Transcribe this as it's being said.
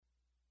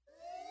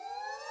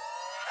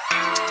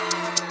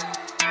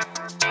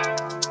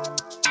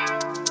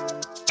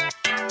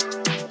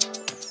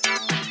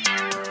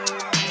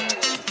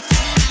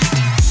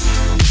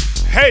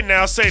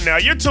Say now.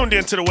 You're tuned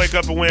into the Wake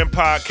Up and Win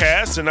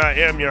podcast, and I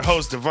am your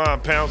host,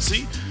 DeVon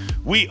Pouncey.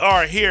 We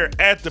are here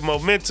at the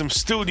Momentum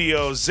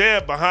Studios.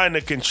 Zeb behind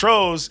the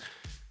controls.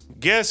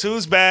 Guess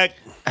who's back?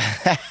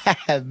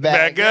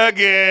 back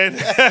again.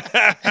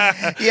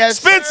 Yes,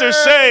 Spencer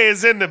Shea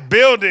is in the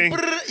building.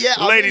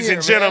 Yeah, ladies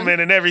and gentlemen,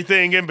 and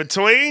everything in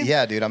between.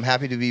 Yeah, dude, I'm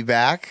happy to be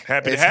back.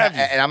 Happy to have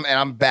you. And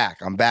I'm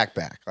back. I'm back.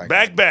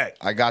 Like, back.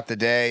 I got the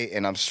day,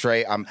 and I'm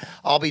straight.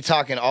 I'll be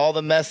talking all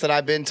the mess that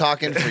I've been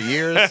talking for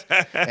years,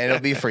 and it'll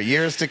be for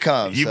years to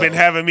come. You've been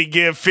having me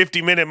give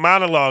 50-minute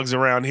monologues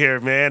around here,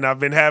 man. I've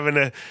been having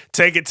to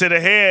take it to the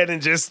head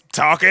and just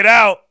talk it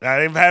out.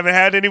 I haven't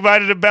had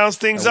anybody to bounce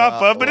things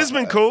off of, but it's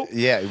been cool.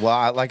 Yeah,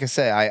 well, like I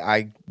say,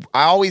 I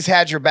always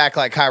had your back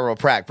like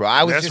chiropractic, bro.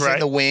 I was in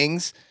the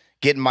wings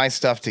getting my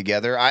stuff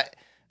together.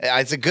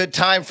 It's a good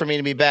time for me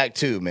to be back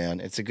too, man.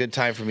 It's a good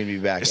time for me to be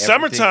back.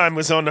 Summertime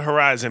was on the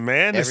horizon,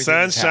 man. The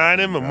sun's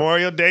shining,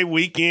 Memorial Day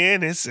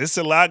weekend. It's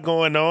a lot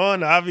going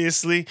on.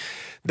 Obviously,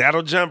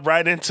 that'll jump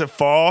right into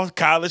fall,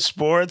 college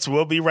sports.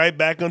 We'll be right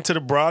back onto the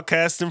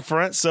broadcasting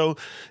front. So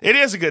it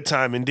is a good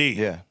time indeed.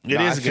 Yeah. It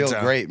is a good time. I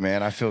feel great,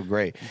 man. I feel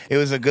great. It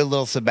was a good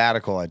little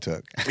sabbatical I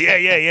took.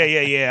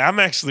 Yeah.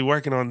 I'm actually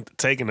working on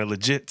taking a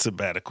legit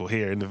sabbatical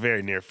here in the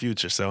very near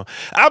future. So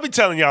I'll be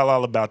telling y'all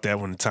all about that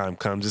when the time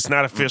comes. It's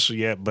not official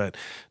yet, but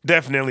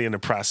definitely in the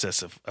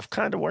process of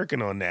kind of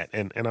working on that.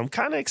 And I'm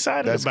kind of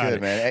excited about it. That's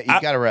good, man.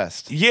 You got to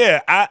rest.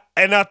 Yeah. I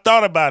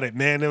thought about it,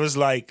 man. It was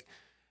like,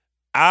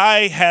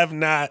 I have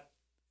not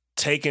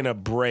taken a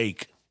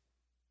break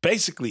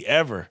basically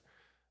ever.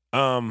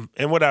 And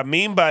what I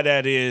mean by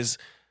that is,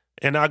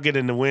 and I'll get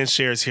into win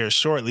shares here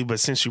shortly,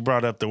 but since you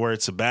brought up the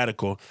word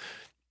sabbatical,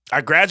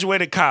 I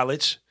graduated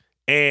college,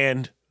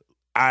 and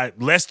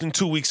less than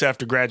 2 weeks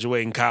after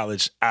graduating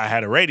college, I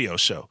had a radio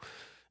show.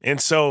 And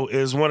so it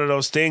was one of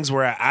those things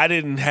where I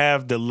didn't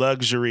have the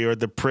luxury or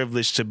the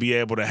privilege to be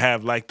able to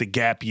have like the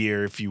gap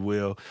year, if you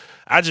will.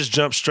 I just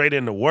jumped straight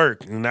into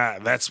work, and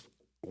that's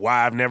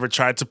why I've never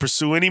tried to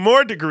pursue any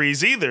more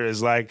degrees either.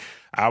 Is like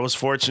I was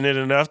fortunate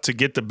enough to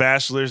get the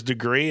bachelor's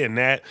degree, and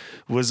that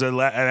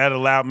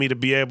allowed me to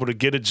be able to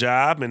get a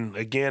job. And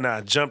again,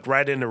 I jumped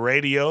right into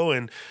radio,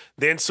 and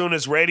then soon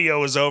as radio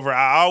was over,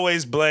 I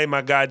always blame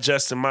my guy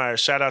Justin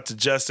Myers. Shout out to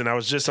Justin. I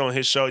was just on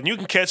his show, and you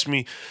can catch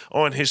me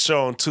on his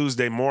show on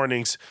Tuesday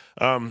mornings.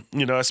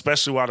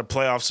 Especially while the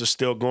playoffs are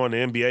still going, the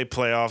NBA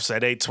playoffs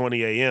at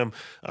 8:20 a.m.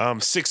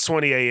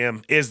 6:20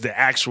 a.m. is the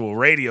actual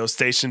radio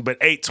station, but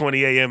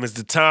 8:20 a.m. is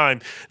the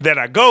time that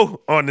I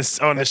go on the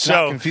show. That's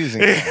not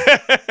confusing.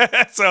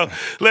 So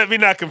let me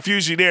not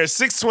confuse you there.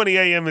 6:20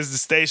 a.m. is the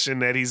station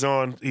that he's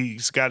on.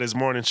 He's got his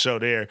morning show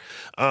there.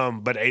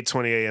 But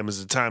 8:20 a.m. is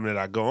the time that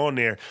I go on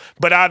there.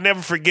 But I'll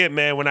never forget,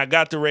 man, when I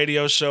got the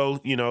radio show,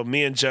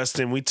 me and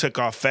Justin, we took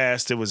off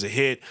fast. It was a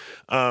hit.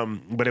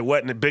 But it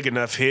wasn't a big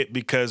enough hit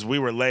because we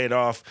were laid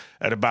off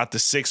at about the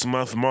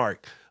 6-month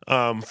mark.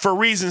 For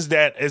reasons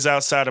that is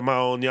outside of my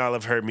own. Y'all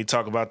have heard me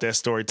talk about that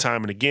story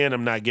time and again.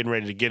 I'm not getting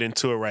ready to get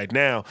into it right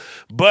now.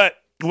 But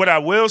what I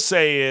will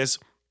say is,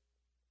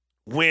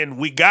 when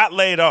we got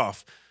laid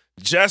off,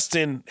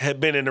 Justin had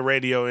been in the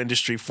radio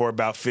industry for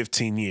about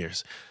 15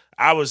 years.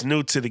 I was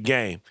new to the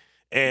game.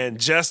 And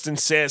Justin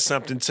said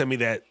something to me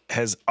that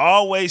has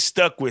always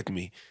stuck with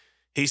me.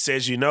 He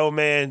says,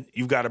 man,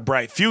 you've got a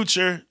bright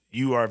future.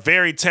 You are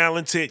very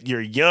talented.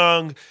 You're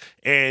young,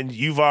 and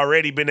you've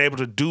already been able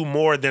to do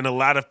more than a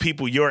lot of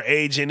people your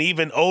age and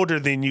even older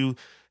than you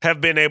have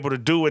been able to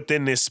do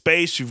within this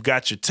space. You've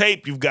got your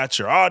tape, you've got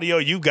your audio,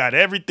 you've got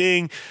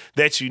everything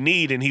that you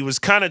need. And he was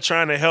kind of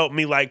trying to help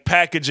me like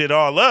package it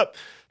all up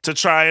to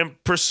try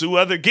and pursue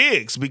other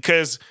gigs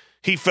because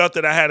he felt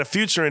that I had a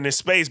future in this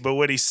space. But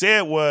what he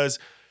said was,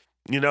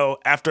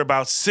 after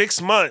about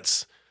 6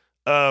 months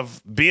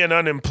of being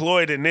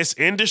unemployed in this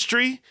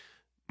industry,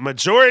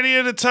 majority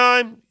of the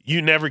time,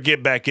 you never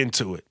get back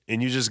into it.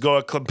 And you just go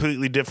a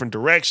completely different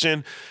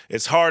direction.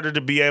 It's harder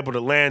to be able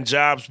to land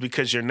jobs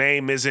because your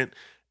name isn't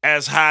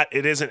as hot.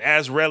 It isn't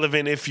as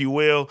relevant, if you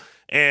will.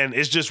 And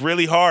it's just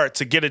really hard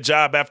to get a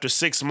job after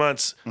 6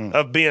 months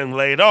of being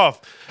laid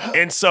off.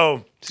 And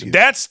so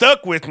that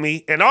stuck with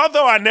me. And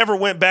although I never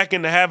went back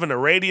into having a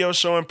radio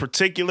show in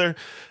particular,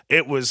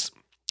 it was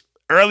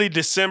early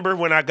December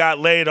when I got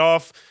laid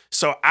off.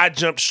 So I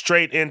jumped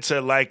straight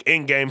into like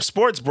in-game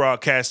sports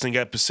broadcasting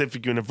at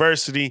Pacific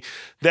University.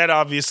 That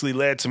obviously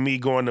led to me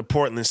going to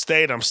Portland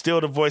State. I'm still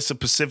the voice of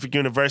Pacific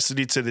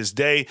University to this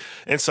day.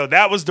 And so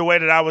that was the way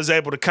that I was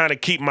able to kind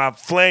of keep my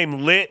flame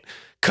lit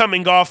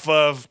coming off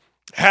of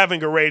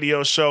having a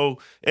radio show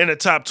in a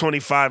top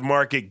 25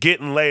 market,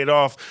 getting laid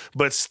off,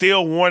 but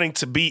still wanting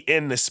to be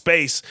in the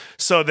space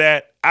so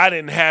that I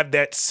didn't have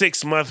that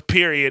 6-month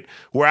period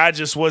where I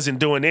just wasn't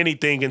doing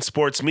anything in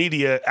sports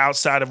media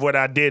outside of what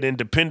I did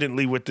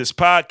independently with this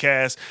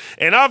podcast.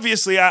 And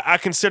obviously, I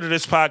consider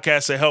this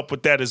podcast to help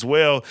with that as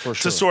well,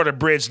 to sort of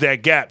bridge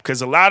that gap.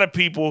 Because a lot of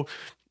people,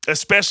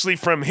 especially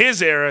from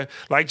his era,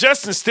 like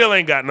Justin still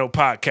ain't got no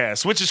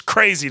podcast, which is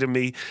crazy to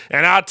me.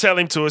 And I'll tell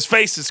him to his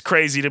face it's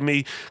crazy to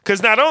me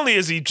because not only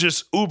is he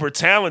just uber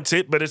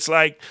talented, but it's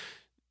like,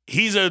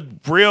 he's a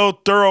real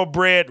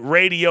thoroughbred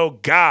radio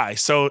guy.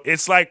 So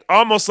it's like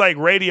almost like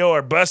radio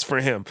or bust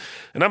for him.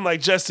 And I'm like,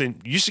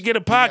 Justin, you should get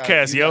a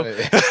podcast, yo.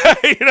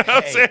 You know what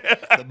I'm saying?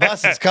 The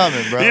bus is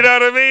coming, bro. You know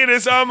what I mean?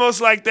 It's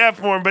almost like that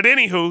for him. But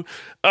anywho,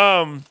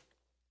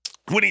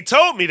 when he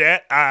told me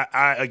that,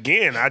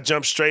 I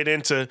jumped straight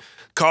into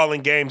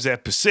calling games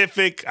at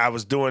Pacific. I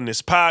was doing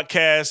this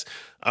podcast.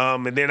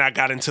 And then I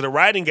got into the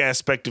writing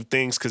aspect of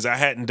things because I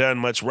hadn't done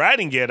much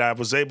writing yet. I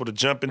was able to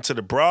jump into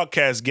the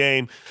broadcast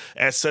game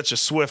at such a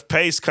swift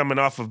pace coming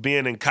off of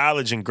being in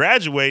college and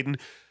graduating.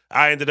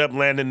 I ended up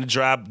landing the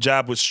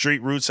job with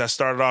Street Roots. I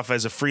started off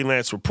as a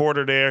freelance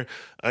reporter there,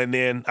 and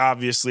then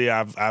obviously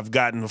I've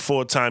gotten a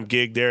full-time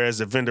gig there as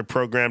a vendor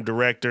program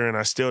director, and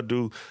I still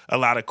do a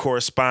lot of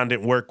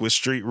correspondent work with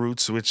Street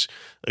Roots, which,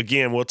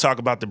 again, we'll talk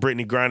about the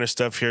Brittney Griner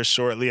stuff here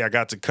shortly. I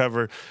got to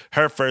cover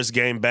her first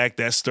game back.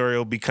 That story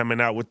will be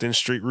coming out within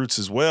Street Roots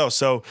as well.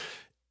 So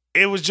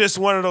it was just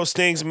one of those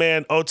things,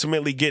 man,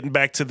 ultimately getting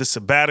back to the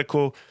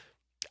sabbatical.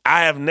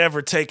 I have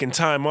never taken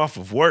time off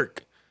of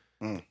work.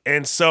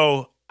 And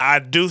so I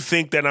do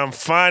think that I'm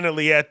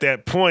finally at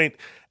that point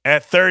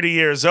at 30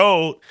 years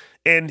old.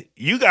 And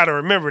you got to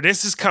remember,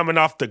 this is coming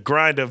off the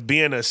grind of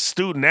being a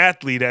student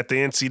athlete at the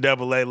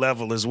NCAA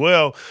level as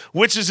well,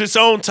 which is its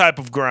own type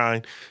of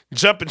grind.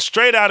 Jumping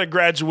straight out of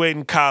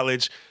graduating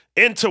college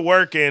into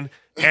working,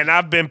 and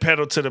I've been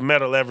pedal to the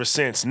metal ever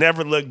since.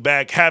 Never looked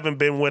back, haven't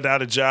been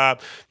without a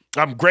job.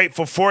 I'm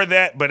grateful for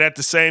that, but at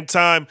the same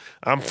time,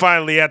 I'm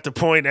finally at the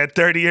point at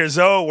 30 years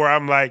old where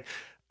I'm like,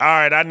 all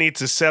right, I need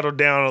to settle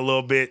down a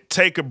little bit,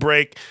 take a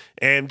break,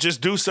 and just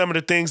do some of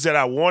the things that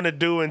I want to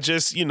do and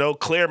just,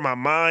 clear my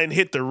mind,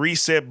 hit the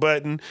reset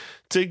button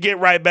to get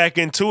right back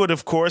into it.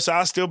 Of course,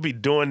 I'll still be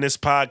doing this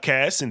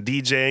podcast and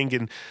DJing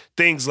and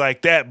things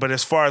like that. But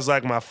as far as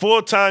like my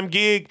full-time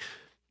gig,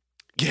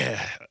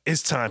 yeah,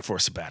 it's time for a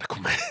sabbatical,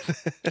 man.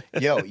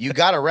 Yo, you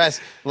got to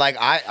rest. Like,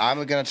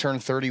 I'm going to turn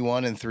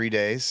 31 in 3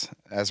 days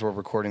as we're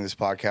recording this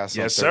podcast.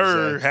 Yes, on Thursday.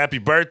 sir. Happy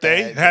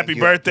birthday. Happy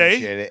birthday.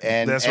 Appreciate it.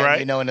 And that's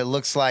right. And it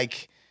looks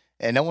like,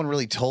 and no one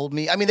really told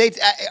me. I mean,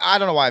 I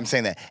don't know why I'm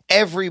saying that.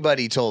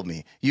 Everybody told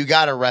me you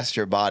got to rest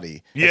your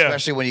body,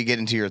 especially when you get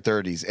into your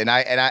 30s.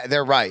 And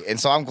they're right. And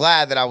so I'm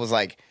glad that I was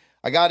like,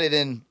 I got it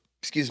in,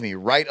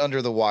 right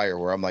under the wire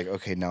where I'm like,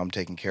 okay, now I'm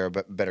taking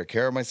better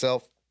care of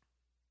myself.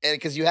 And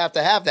because you have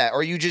to have that,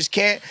 or you just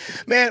can't,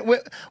 man.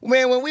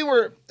 When we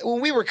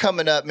were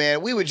coming up,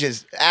 man, we would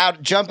just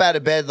jump out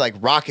of bed like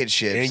rocket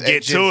ships and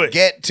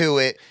get to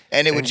it,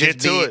 and it would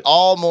just be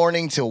all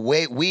morning till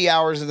wee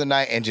hours of the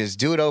night, and just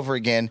do it over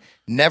again,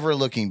 never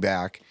looking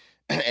back.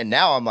 And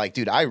now I'm like,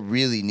 dude, I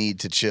really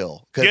need to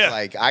chill because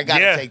I got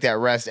to take that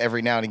rest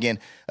every now and again,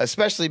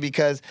 especially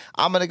because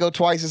I'm gonna go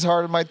twice as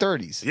hard in my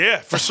 30s. Yeah,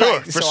 for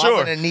sure, so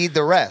I'm gonna need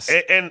the rest.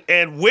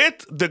 And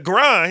with the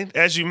grind,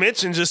 as you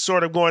mentioned, just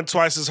sort of going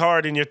twice as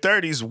hard in your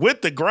 30s.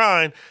 With the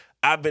grind,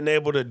 I've been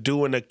able to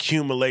do and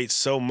accumulate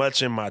so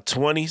much in my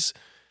 20s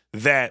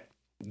that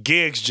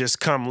gigs just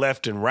come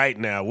left and right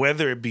now,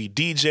 whether it be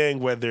DJing,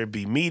 whether it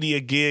be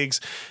media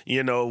gigs,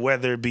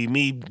 whether it be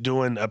me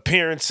doing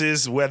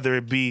appearances, whether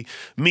it be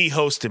me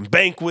hosting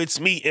banquets,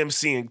 me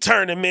emceeing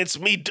tournaments,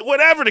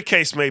 whatever the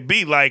case may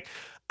be. Like,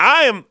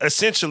 I am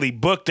essentially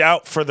booked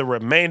out for the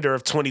remainder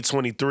of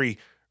 2023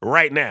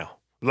 right now.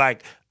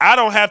 Like, I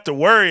don't have to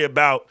worry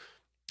about,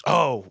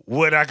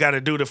 what I got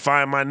to do to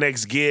find my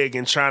next gig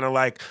and trying to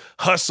like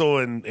hustle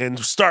and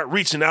start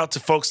reaching out to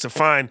folks to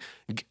find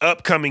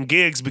upcoming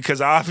gigs because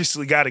I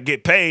obviously got to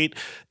get paid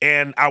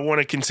and I want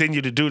to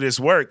continue to do this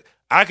work.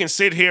 I can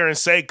sit here and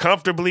say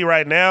comfortably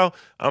right now,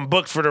 I'm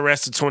booked for the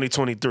rest of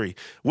 2023,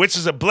 which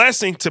is a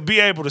blessing to be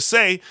able to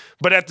say.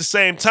 But at the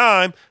same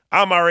time,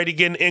 I'm already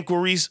getting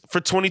inquiries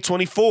for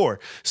 2024.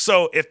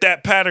 So if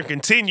that pattern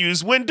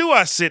continues, when do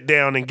I sit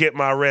down and get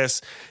my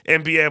rest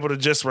and be able to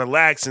just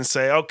relax and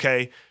say,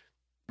 okay,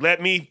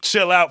 let me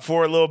chill out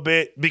for a little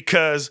bit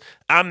because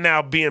I'm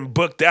now being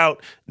booked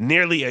out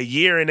nearly a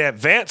year in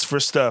advance for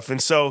stuff.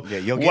 And so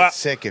you'll get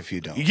sick if you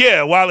don't.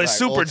 Yeah, while it's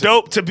super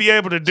dope to be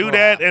able to do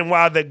that, and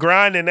while the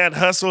grind and that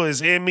hustle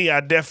is in me, I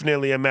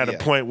definitely am at a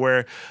point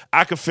where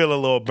I can feel a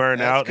little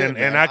burnout,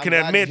 and I can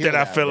admit that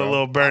I feel a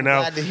little burnout.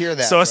 I'm glad to hear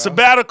that. So a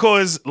sabbatical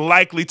is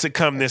likely to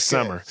come this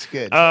summer. It's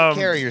good. Take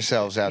care of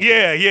yourselves out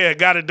there. Yeah,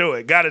 got to do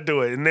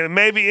it. And then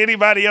maybe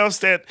anybody else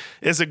that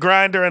is a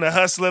grinder and a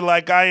hustler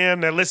like I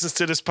am that listens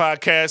to this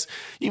podcast,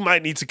 you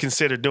might need to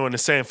consider doing the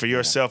same for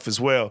yourself as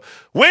well.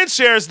 Win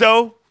shares,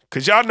 though,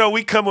 because y'all know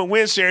we come with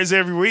win shares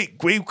every week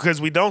because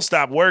we don't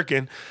stop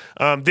working.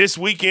 This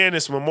weekend,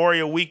 it's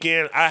Memorial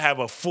Weekend. I have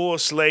a full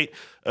slate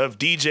of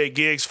DJ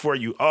gigs for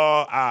you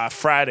all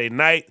Friday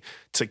night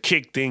to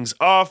kick things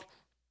off.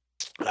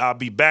 I'll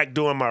be back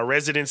doing my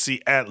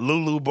residency at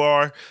Lulu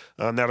Bar.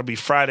 That'll be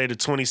Friday the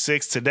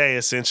 26th today,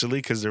 essentially,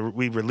 because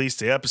we release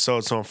the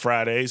episodes on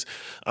Fridays.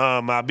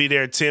 I'll be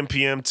there 10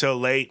 p.m. till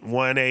late,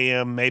 1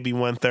 a.m., maybe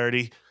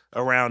 1:30.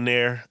 Around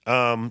there,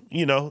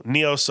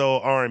 neo soul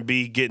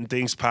R&B, getting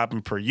things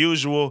popping per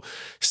usual.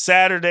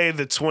 Saturday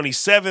the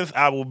 27th,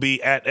 I will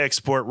be at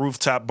Export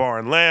Rooftop Bar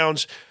and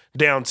Lounge.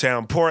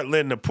 downtown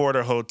Portland, the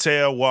Porter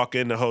Hotel. Walk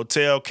in the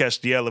hotel,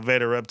 catch the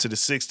elevator up to the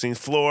 16th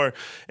floor,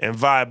 and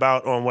vibe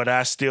out on what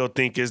I still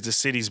think is the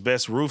city's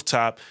best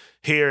rooftop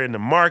here in the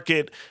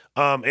market.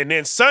 And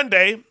then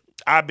Sunday,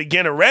 I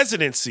begin a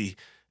residency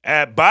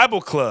at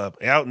Bible Club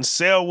out in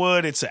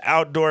Selwood. It's an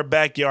outdoor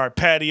backyard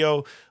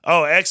patio.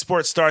 Oh,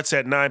 export starts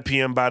at 9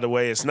 p.m., by the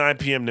way. It's 9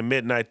 p.m. to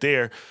midnight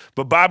there.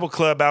 But Bible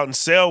Club out in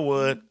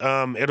Selwood,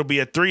 it'll be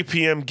a 3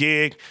 p.m.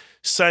 gig.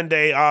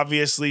 Sunday,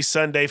 obviously.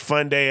 Sunday,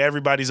 fun day.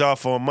 Everybody's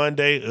off on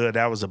Monday.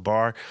 That was a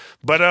bar.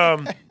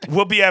 But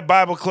we'll be at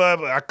Bible Club.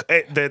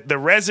 The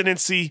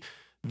residency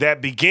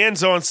that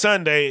begins on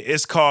Sunday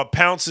is called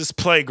Pounce's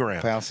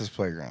Playground. Pounce's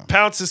Playground.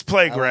 Pounce's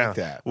Playground.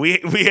 I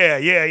like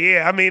that.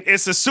 Yeah. I mean,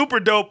 it's a super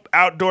dope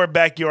outdoor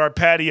backyard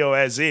patio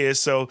as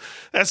is. So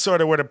that's sort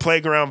of where the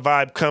playground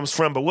vibe comes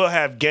from. But we'll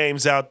have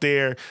games out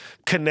there,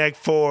 Connect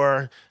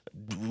Four,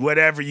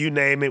 whatever you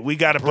name it. We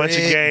got a bunch of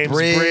games.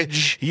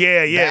 Bridge.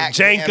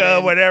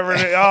 Jenga,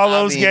 whatever. All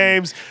those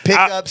games. Pick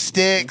up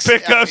sticks,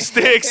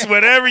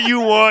 whatever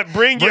you want.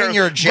 Bring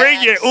your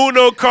jacks,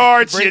 Uno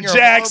cards, your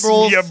jacks,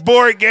 marbles, your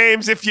board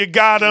games if you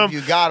got them.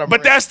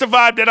 But that's the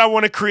vibe that I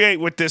want to create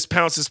with this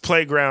Pounce's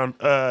Playground,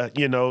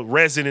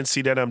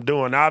 residency that I'm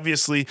doing.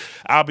 Obviously,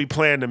 I'll be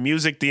playing the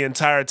music the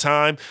entire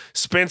time.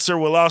 Spencer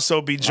will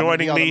also be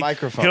joining me.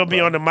 He'll be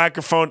on the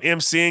microphone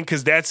emceeing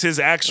because that's his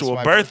actual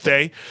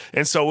birthday.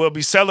 And so we'll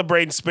be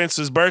celebrating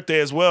Spencer's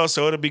birthday as well,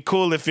 so it'll be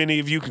cool if any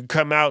of you can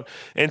come out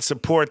and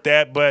support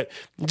that. But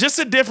just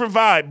a different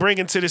vibe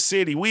bringing to the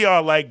city. We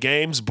all like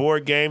games,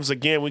 board games.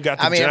 Again, we got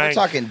the we're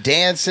talking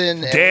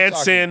dancing,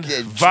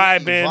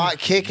 vibing,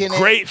 kicking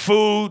great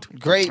food.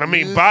 Great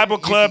music. Bible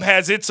Club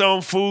has its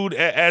own food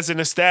as an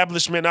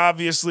establishment,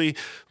 obviously.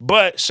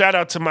 But shout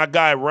out to my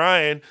guy,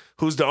 Ryan,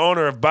 who's the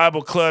owner of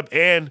Bible Club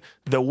and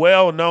the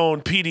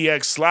well-known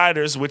PDX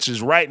Sliders, which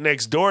is right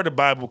next door to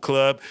Bible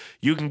Club.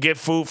 You can get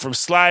food from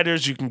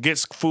Sliders. You can get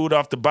food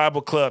off the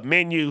Bible Club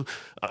menu.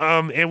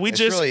 And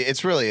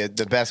it's really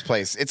the best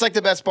place. It's like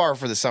the best bar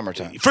for the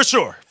summertime. For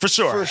sure.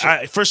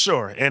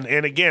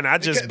 And again, I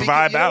just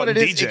vibe out and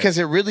DJ. Because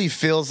it really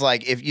feels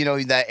like if you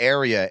know that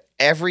area,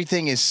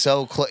 everything is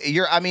so close.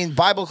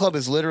 Bible Club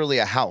is literally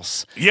a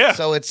house. Yeah.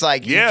 So it's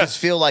like you just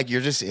feel like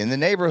you're just in the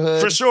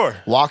neighborhood. For sure.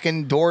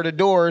 Walking door to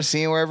door,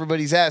 seeing where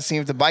everybody's at, seeing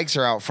if the bikes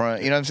are out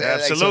front. You know what I'm saying?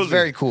 Absolutely. So it's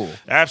very cool.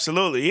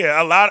 Absolutely.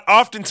 Yeah.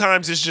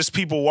 Oftentimes it's just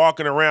people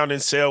walking around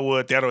in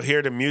Selwood that'll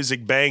hear the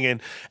music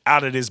banging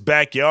out of this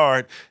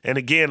backyard. And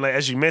again, like,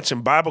 as you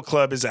mentioned, Bible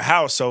Club is a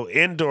house. So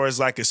indoor is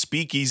like a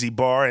speakeasy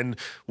bar and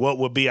what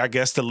would be, I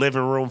guess, the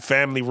living room,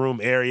 family room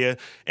area.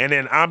 And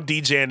then I'm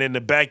DJing in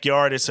the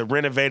backyard. It's a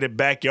renovated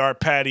backyard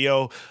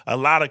patio, a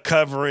lot of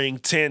covering,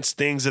 tents,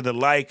 things of the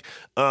like,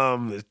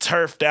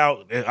 turfed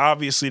out. And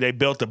obviously, they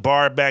built a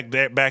bar back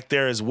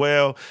there as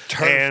well.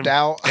 Turfed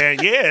out.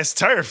 And yeah, it's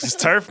turf. It's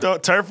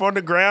turf on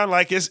the ground.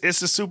 Like it's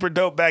a super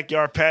dope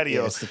backyard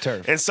patio. Yeah, it's the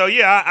turf. And so,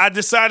 yeah, I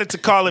decided to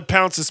call it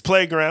Pounce's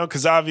Playground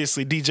because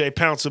obviously DJ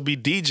Pounce will be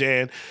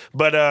DJing,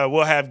 but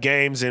we'll have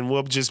games and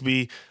we'll just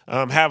be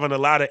having a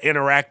lot of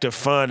interactive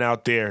fun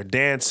out there,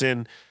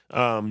 dancing,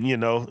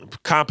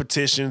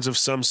 competitions of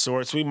some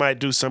sorts. We might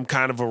do some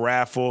kind of a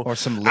raffle, or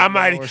some. I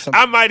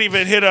might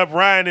even hit up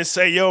Ryan and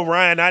say, "Yo,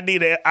 Ryan, I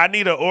need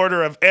an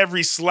order of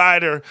every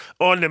slider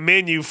on the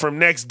menu from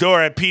next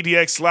door at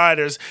PDX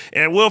Sliders,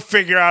 and we'll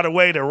figure out a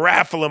way to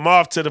raffle them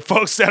off to the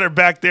folks that are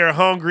back there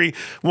hungry,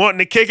 wanting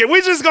to kick it. We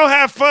just gonna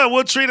have fun.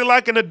 We'll treat it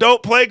like an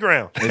adult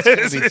playground.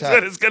 It's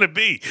what it's gonna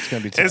be. It's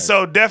gonna be tight. And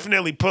so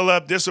definitely pull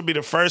up. This will be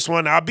the first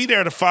one. I'll be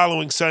there the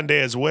following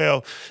Sunday as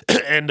well,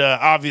 and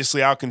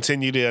obviously I'll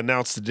continue to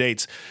announce the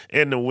dates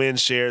and the win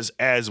shares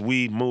as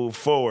we move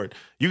forward.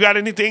 You got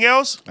anything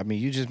else? I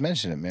mean, you just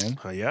mentioned it, man.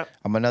 Yeah.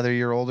 I'm another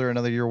year older,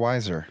 another year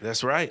wiser.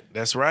 That's right.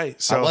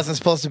 So I wasn't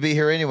supposed to be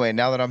here anyway.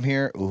 Now that I'm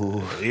here,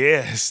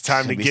 yeah, it's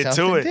time to get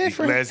to it.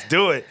 Different. Let's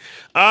do it.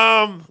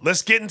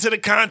 Let's get into the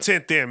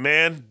content then,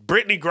 man.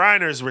 Brittney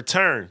Griner's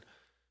return.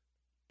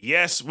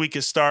 Yes, we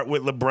could start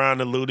with LeBron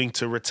alluding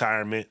to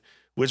retirement,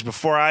 which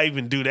before I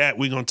even do that,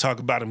 we're going to talk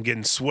about him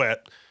getting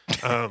swept.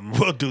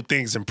 We'll do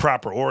things in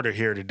proper order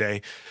here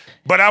today.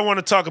 But I want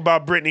to talk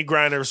about Brittney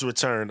Griner's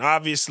return.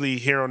 Obviously,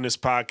 here on this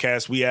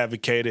podcast, we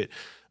advocated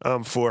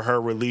for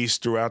her release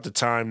throughout the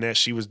time that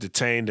she was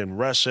detained in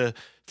Russia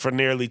for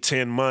nearly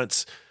 10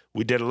 months.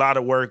 We did a lot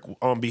of work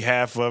on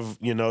behalf of,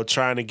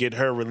 trying to get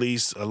her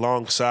released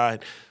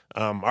alongside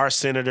our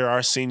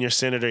senior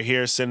senator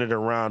here, Senator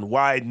Ron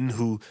Wyden,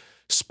 who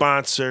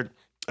sponsored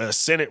a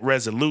Senate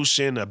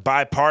resolution, a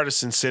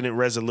bipartisan Senate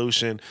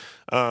resolution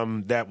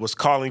that was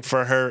calling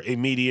for her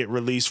immediate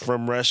release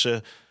from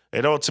Russia.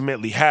 It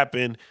ultimately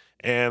happened,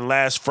 and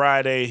last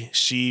Friday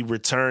she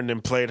returned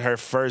and played her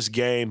first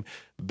game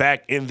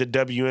back in the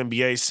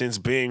WNBA since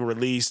being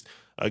released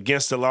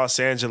against the Los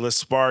Angeles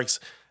Sparks.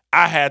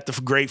 I had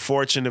the great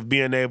fortune of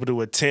being able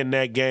to attend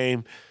that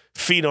game,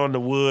 feet on the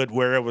wood,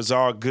 where it was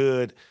all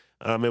good.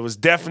 It was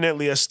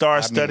definitely a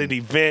star-studded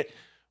event.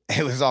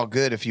 it was all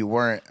good if you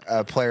weren't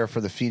a player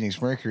for the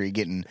Phoenix Mercury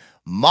getting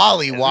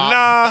mollywopped.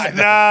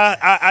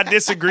 I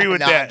disagree with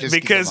that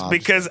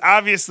because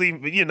obviously,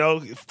 you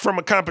know, from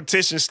a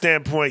competition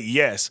standpoint,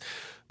 yes,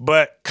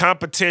 but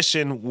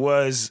competition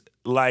was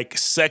like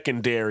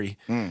secondary.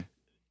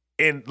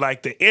 And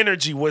like the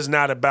energy was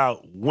not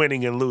about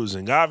winning and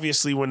losing.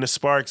 Obviously, when the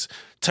Sparks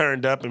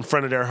turned up in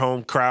front of their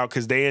home crowd,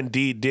 because they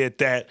indeed did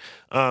that,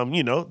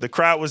 you know, the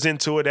crowd was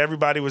into it.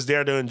 Everybody was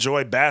there to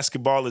enjoy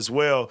basketball as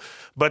well.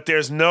 But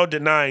there's no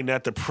denying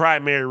that the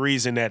primary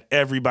reason that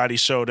everybody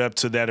showed up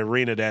to that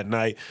arena that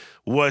night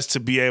was to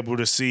be able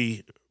to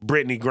see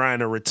Brittney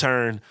Griner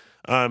return.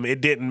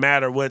 It didn't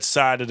matter what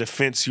side of the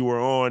fence you were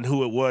on,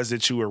 who it was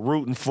that you were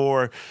rooting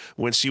for.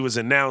 When she was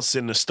announced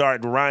in the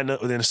starting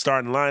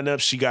lineup,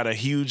 she got a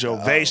huge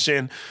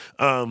ovation.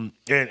 And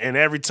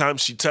every time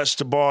she touched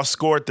the ball,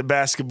 scored the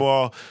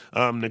basketball,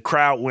 the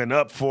crowd went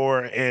up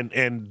for her.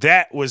 And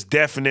that was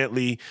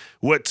definitely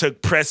what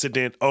took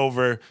precedent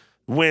over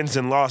wins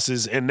and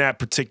losses in that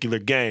particular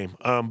game.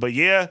 But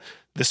yeah,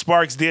 the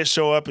Sparks did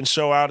show up and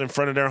show out in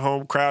front of their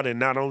home crowd, and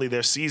not only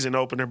their season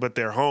opener, but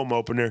their home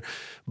opener.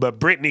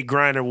 But Brittney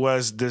Griner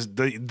was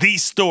the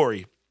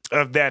story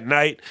of that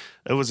night.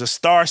 It was a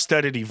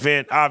star-studded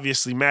event.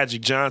 Obviously,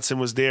 Magic Johnson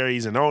was there.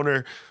 He's an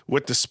owner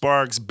with the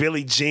Sparks.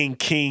 Billie Jean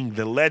King,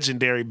 the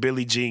legendary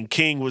Billie Jean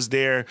King, was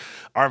there.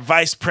 Our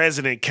vice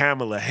president,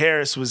 Kamala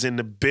Harris, was in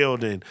the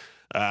building.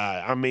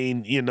 I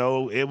mean, you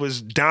know, it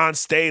was Don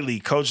Staley.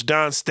 Coach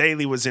Don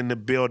Staley was in the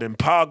building.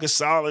 Paul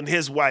Gasol and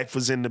his wife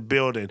was in the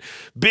building.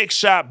 Big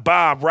Shot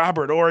Bob,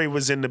 Robert Horry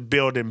was in the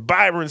building.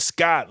 Byron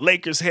Scott,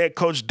 Lakers head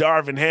coach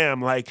Darvin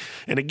Ham.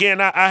 And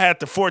again, I had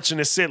the fortune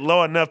to sit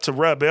low enough to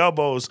rub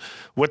elbows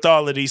with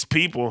all of these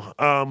people.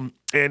 And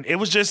it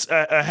was just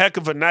a heck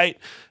of a night.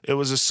 It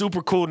was a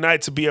super cool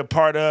night to be a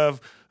part of.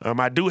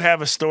 I do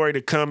have a story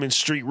to come in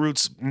Street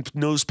Roots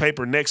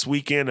newspaper next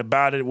weekend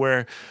about it,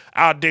 where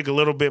I'll dig a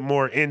little bit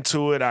more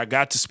into it. I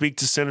got to speak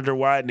to Senator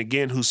Wyden,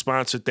 again, who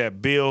sponsored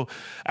that bill.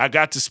 I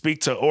got to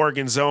speak to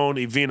Oregon's own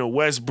Evina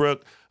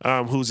Westbrook,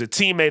 who's a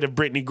teammate of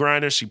Brittney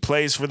Griner. She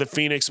plays for the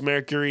Phoenix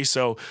Mercury,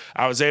 so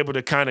I was able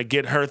to kind of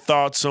get her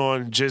thoughts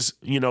on just,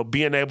 you know,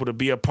 being able to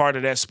be a part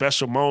of that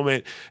special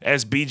moment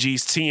as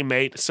BG's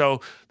teammate.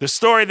 So the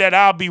story that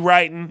I'll be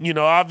writing, you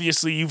know,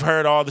 obviously you've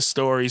heard all the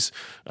stories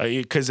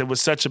because it was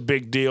such a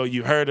big deal.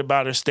 You heard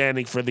about her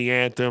standing for the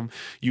anthem.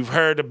 You've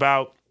heard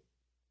about,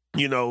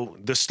 you know,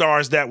 the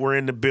stars that were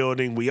in the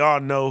building. We all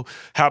know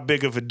how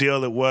big of a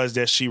deal it was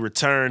that she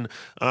returned.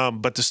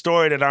 But the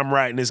story that I'm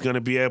writing is going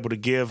to be able to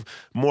give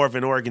more of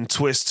an Oregon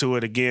twist to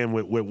it, again,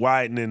 with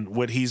Wyden and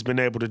what he's been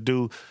able to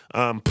do,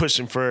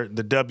 pushing for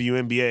the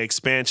WNBA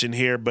expansion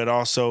here, but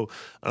also,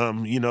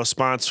 you know,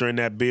 sponsoring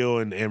that bill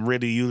and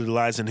really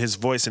utilizing his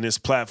voice and his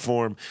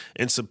platform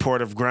in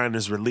support of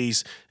Griner's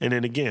release. And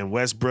then again,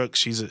 Westbrook,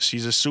 she's a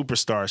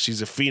superstar.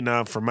 She's a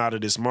phenom from out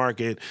of this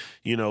market,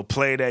 you know,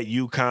 played at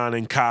UConn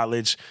in college.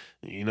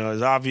 You know,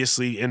 is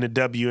obviously in the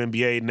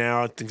WNBA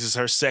now. I think this is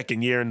her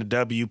second year in the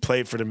W,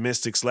 played for the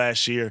Mystics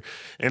last year,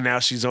 and now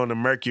she's on the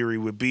Mercury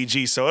with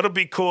BG. So it'll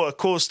be cool, a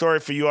cool story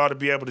for you all to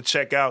be able to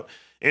check out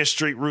in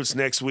Street Roots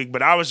next week.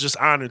 But I was just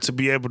honored to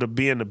be able to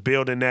be in the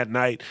building that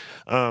night.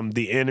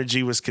 The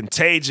energy was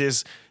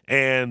contagious,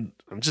 and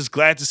I'm just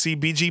glad to see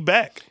BG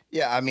back.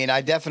 Yeah, I mean, I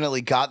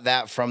definitely got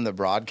that from the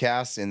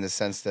broadcast in the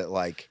sense that,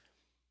 like,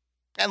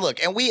 and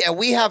look, and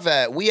we have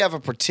a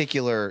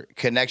particular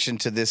connection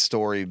to this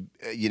story,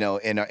 you know,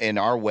 in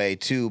our way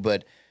too.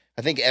 But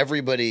I think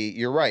everybody,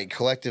 you're right,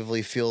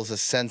 collectively feels a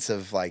sense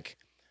of like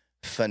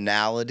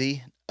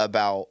finality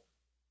about,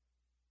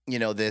 you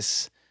know,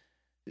 this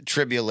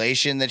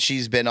tribulation that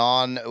she's been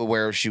on,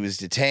 where she was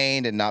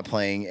detained and not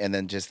playing, and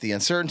then just the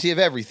uncertainty of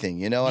everything,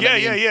 you know?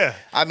 Yeah.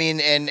 I mean,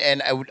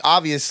 and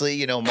obviously,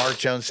 you know, Mark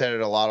Jones said it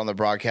a lot on the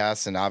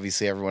broadcast, and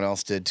obviously everyone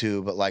else did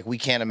too, but like, we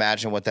can't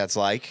imagine what that's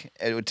like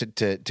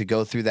to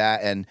go through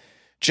that. And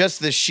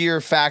just the sheer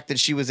fact that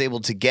she was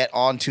able to get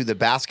onto the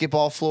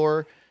basketball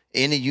floor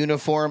in a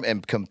uniform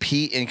and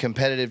compete in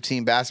competitive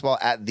team basketball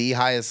at the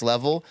highest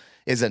level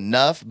is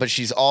enough. But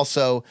she's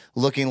also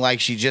looking like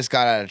she just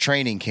got out of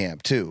training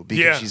camp too,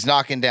 because she's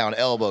knocking down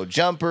elbow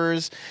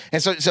jumpers.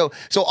 And so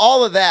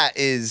all of that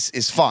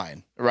is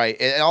fine, right?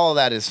 And all of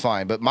that is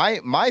fine. But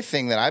my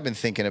thing that I've been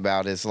thinking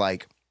about is,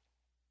 like,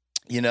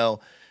 you know,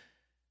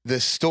 the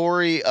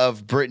story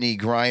of Brittney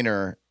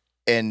Griner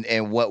and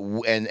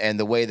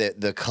the way that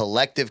the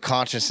collective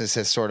consciousness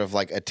has sort of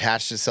like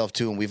attached itself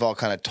to, and we've all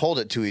kind of told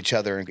it to each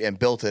other and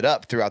built it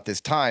up throughout this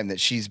time, that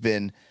she's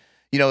been,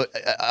 you know,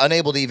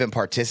 unable to even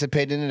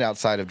participate in it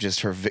outside of just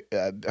her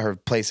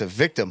place of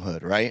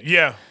victimhood, right?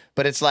 Yeah.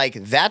 But it's like,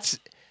 that's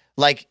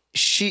like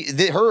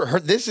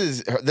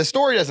the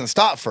story doesn't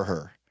stop for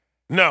her.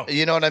 No.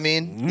 You know what I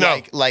mean?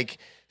 No.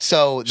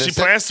 So she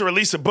plans to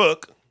release a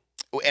book,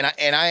 and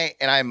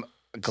I'm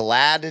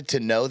glad to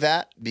know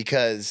that,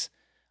 because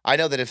I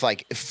know that if,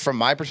 like, from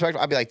my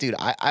perspective, I'd be like, dude,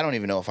 I don't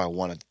even know if I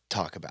want to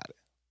talk about it.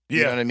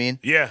 You know what I mean?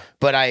 Yeah.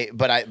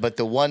 But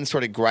the one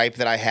sort of gripe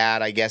that I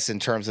had, I guess, in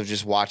terms of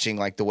just watching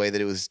like the way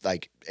that it was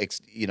like,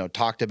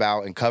 talked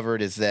about and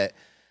covered is that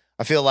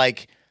I feel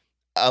like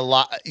a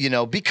lot,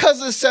 because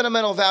of the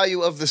sentimental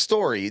value of the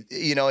story,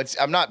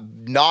 I'm not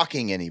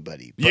knocking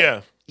anybody.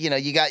 But,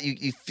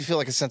 you feel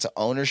like a sense of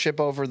ownership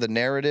over the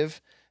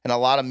narrative. And a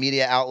lot of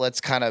media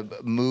outlets kind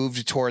of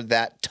moved toward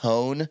that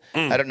tone.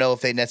 I don't know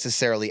if they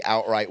necessarily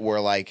outright were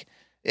like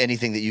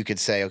anything that you could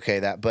say, okay,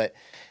 but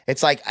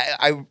it's like,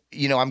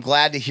 I'm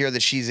glad to hear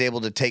that she's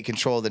able to take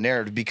control of the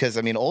narrative because,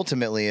 I mean,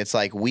 ultimately it's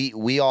like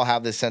we all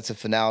have this sense of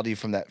finality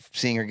from that,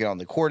 seeing her get on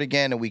the court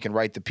again and we can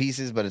write the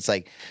pieces, but it's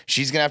like,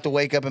 she's going to have to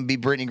wake up and be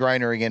Brittney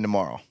Griner again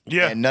tomorrow.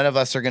 Yeah. And none of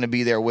us are going to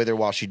be there with her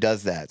while she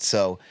does that.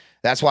 So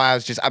that's why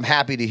I'm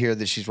happy to hear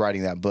that she's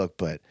writing that book,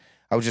 but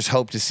I would just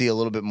hope to see a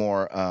little bit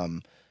more,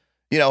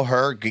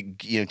 her,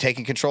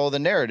 taking control of the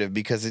narrative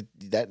because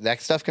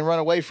that stuff can run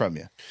away from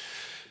you.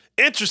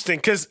 Interesting,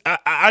 because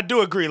I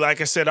do agree. Like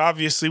I said,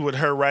 obviously with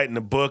her writing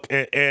the book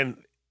and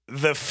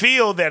the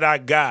feel that I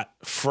got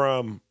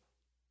from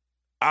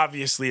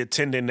obviously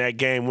attending that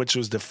game, which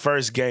was the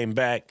first game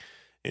back,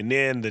 and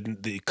then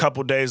the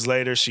couple days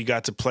later she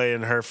got to play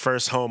in her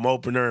first home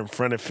opener in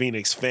front of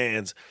Phoenix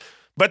fans.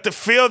 But the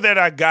feel that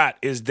I got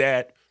is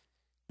that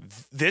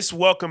this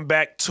welcome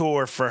back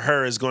tour for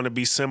her is going to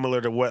be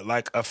similar to what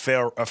like a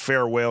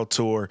farewell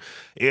tour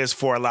is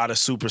for a lot of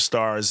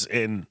superstars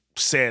in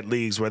said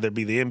leagues, whether it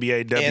be the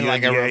NBA, WNBA, in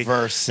like a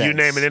reverse sense. You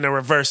name it, in a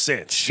reverse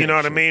sense. You know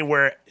what I mean?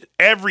 Where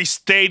every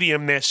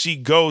stadium that she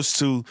goes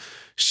to,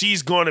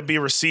 she's going to be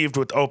received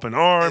with open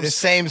arms. The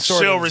same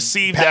sort She'll of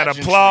receive that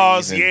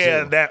applause,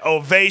 too. that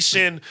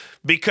ovation,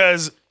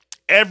 because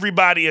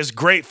everybody is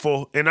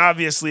grateful, and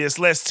obviously it's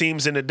less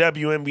teams in the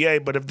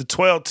WNBA, but of the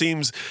 12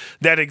 teams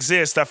that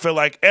exist, I feel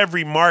like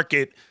every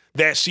market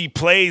that she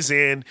plays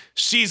in,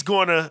 she's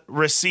going to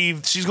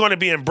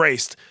be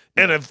embraced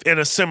in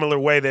a similar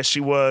way that she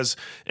was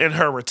in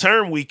her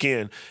return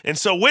weekend. And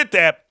so with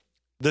that,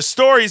 the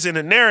stories and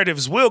the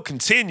narratives will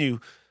continue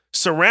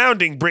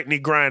surrounding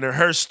Brittney Griner,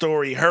 her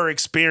story, her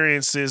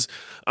experiences,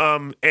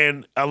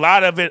 and a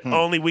lot of it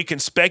only we can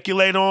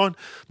speculate on,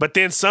 but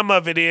then some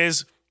of it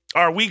is,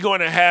 is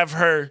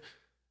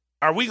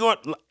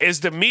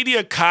the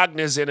media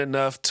cognizant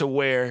enough to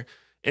where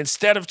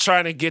instead of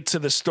trying to get to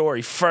the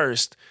story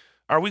first,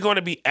 are we going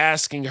to be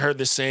asking her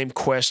the same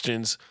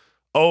questions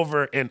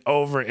over and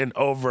over and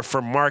over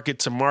from market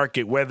to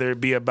market, whether it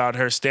be about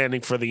her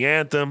standing for the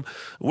anthem,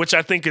 which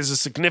I think is a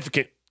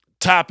significant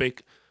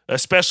topic,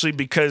 especially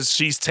because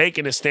she's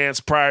taken a stance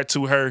prior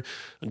to her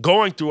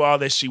going through all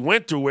that she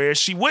went through where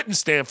she wouldn't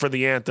stand for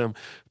the anthem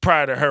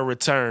prior to her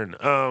return.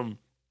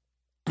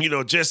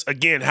 Just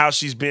again, how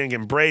she's being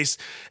embraced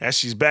as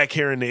she's back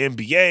here in the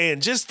NBA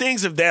and just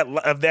things of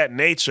that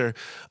nature,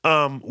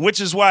 which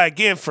is why,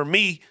 again, for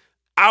me,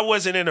 I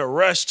wasn't in a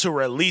rush to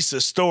release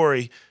a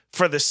story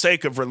for the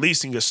sake of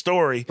releasing a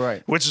story,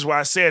 right? Which is why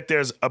I said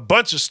there's a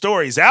bunch of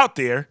stories out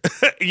there,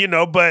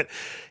 but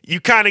you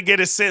kind of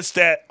get a sense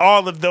that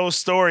all of those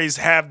stories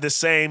have the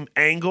same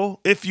angle,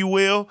 if you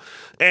will.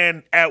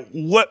 And at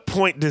what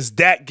point does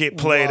that get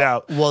played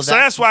out? Well, so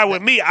that's why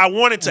with me, I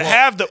wanted to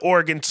have the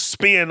Oregon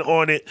spin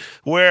on it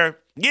where,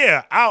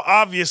 I'll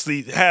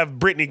obviously have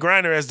Brittney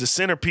Griner as the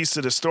centerpiece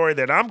of the story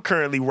that I'm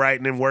currently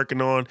writing and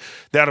working on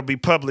that'll be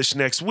published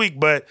next week.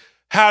 But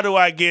how do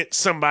I get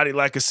somebody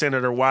like a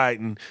Senator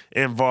Wyden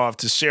involved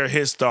to share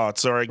his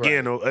thoughts? Or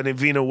again, an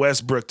Evina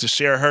Westbrook to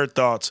share her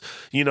thoughts,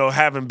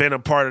 having been a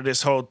part of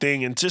this whole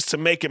thing, and just to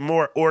make it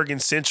more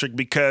Oregon-centric,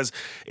 because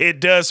it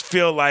does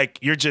feel like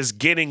you're just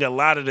getting a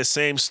lot of the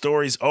same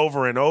stories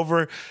over and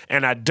over.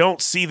 And I don't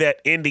see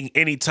that ending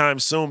anytime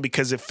soon,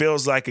 because it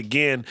feels like,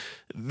 again,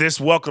 this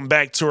welcome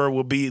back tour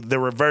will be the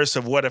reverse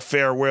of what a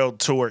farewell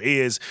tour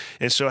is.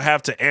 And she'll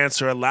have to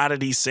answer a lot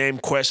of these same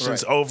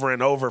questions over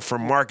and over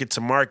from market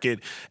to market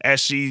as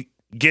she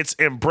gets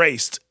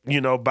embraced,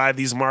 by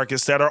these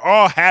markets that are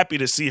all happy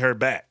to see her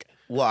back.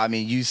 Well, I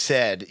mean, you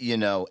said,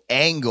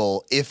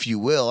 angle, if you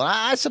will. And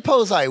I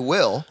suppose I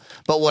will.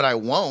 But what I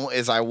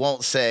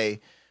won't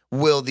say,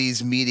 will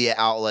these media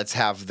outlets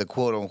have the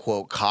quote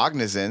unquote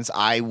cognizance?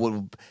 I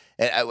would.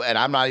 And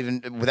I'm not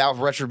even, without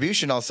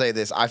retribution, I'll say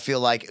this. I feel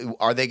like,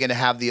 are they going to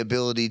have the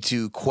ability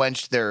to quell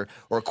their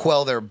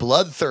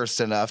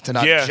bloodthirst enough to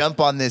not jump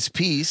on this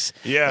piece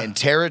and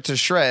tear it to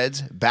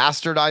shreds,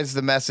 bastardize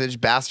the message,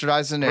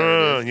 bastardize the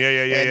narrative?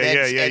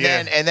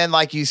 And then,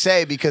 like you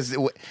say, because,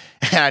 and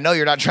I know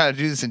you're not trying to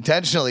do this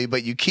intentionally,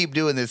 but you keep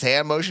doing this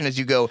hand motion as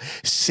you go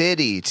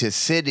city to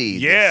city,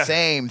 the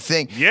same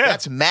thing. Yeah.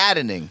 That's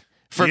maddening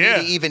for me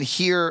to even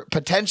hear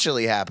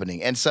potentially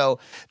happening. And so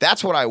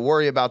that's what I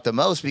worry about the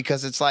most,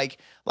 because it's like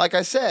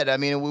I said, I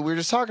mean, we were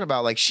just talking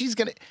about, like,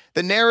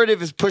 the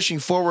narrative is pushing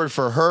forward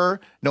for her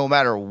no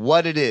matter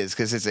what it is,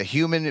 because she's a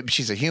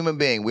human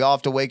being. We all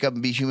have to wake up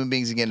and be human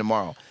beings again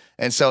tomorrow.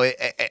 And so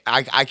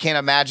I can't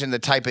imagine the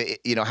type of,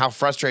 how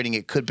frustrating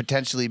it could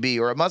potentially be,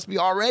 or it must be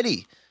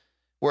already,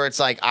 where it's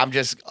like, I'm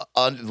just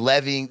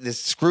levying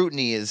this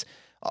scrutiny is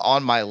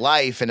on my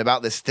life and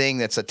about this thing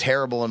that's a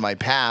terrible in my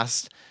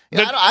past.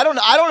 I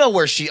don't know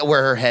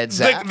where her head's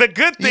at. The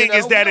good thing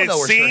is that it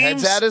seems, her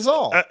head's at is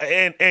all.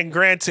 And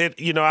granted,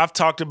 I've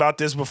talked about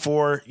this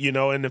before,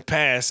 in the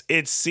past.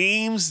 It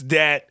seems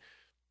that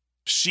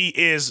she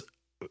is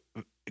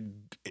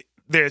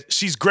there.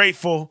 She's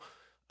grateful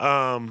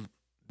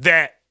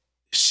that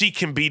she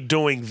can be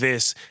doing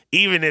this,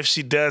 even if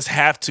she does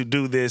have to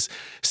do this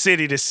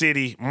city to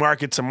city,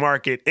 market to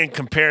market, in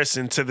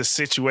comparison to the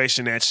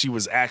situation that she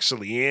was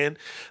actually in.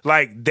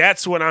 Like,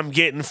 that's what I'm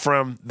getting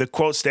from the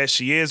quotes that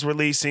she is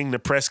releasing, the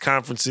press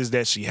conferences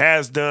that she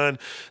has done,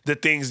 the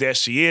things that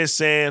she is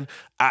saying.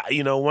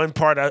 One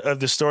part of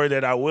the story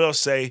that I will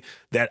say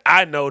that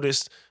I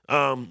noticed,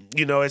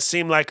 it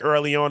seemed like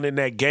early on in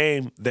that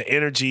game, the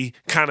energy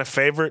kind of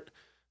favored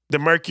the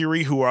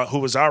Mercury, who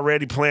was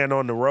already playing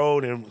on the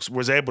road and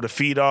was able to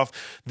feed off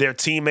their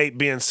teammate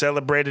being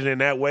celebrated in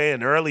that way.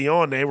 And early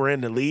on, they were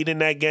in the lead in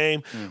that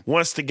game.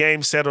 Once the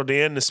game settled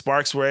in, the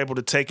Sparks were able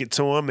to take it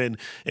to them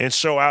and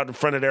show out in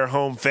front of their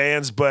home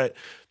fans. But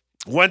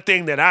one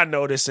thing that I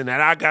noticed and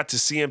that I got to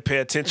see and pay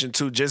attention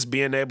to, just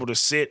being able to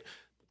sit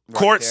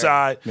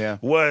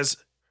courtside, was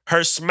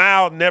her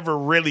smile never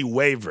really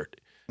wavered.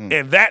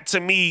 And that,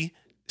 to me,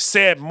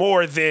 said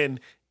more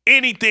than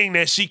anything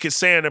that she could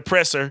say in a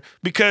presser,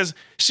 because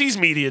she's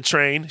media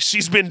trained.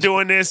 She's been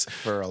doing this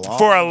for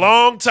a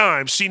long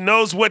time. She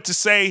knows what to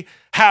say,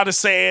 how to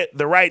say it,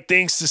 the right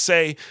things to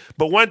say.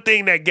 But one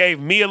thing that gave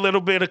me a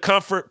little bit of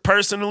comfort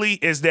personally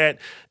is that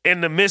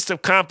in the midst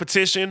of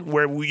competition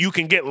where you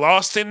can get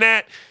lost in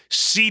that,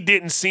 she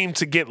didn't seem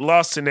to get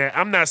lost in that.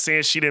 I'm not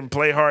saying she didn't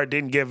play hard,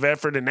 didn't give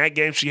effort. In that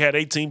game, she had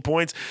 18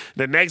 points.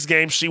 The next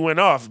game, she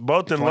went off,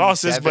 both in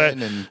losses, but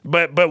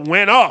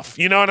went off.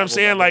 You know what I'm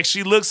saying? Like,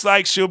 she looks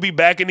like she'll be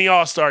back in the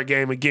All-Star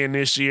game again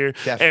this year.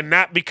 Definitely. And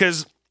not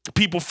because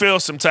people feel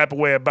some type of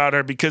way about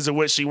her because of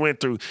what she went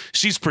through.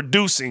 She's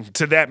producing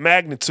to that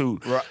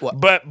magnitude. Right.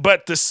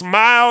 But the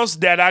smiles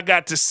that I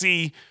got to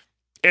see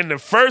in the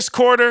first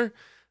quarter,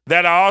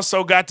 that I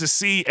also got to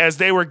see as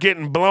they were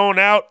getting blown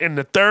out in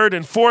the third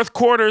and fourth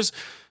quarters,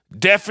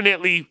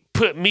 definitely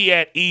put me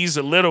at ease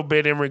a little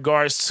bit in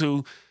regards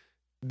to,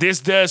 this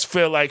does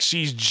feel like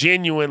she's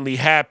genuinely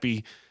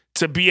happy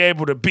to be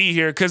able to be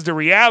here, because the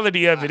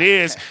reality of it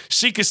is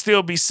she could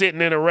still be sitting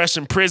in a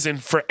Russian prison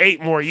for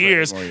 8 more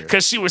years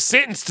because she was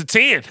sentenced to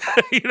 10.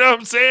 You know what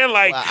I'm saying?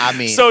 Like,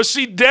 so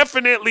she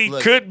definitely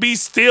could be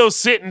still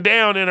sitting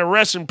down in a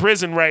Russian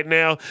prison right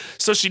now.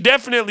 So she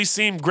definitely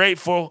seemed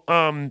grateful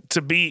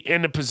to be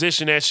in the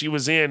position that she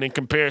was in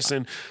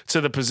comparison to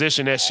the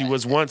position that she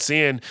was once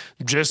in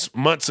just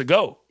months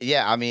ago.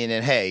 Yeah,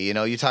 and hey,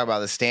 you talk about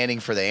the standing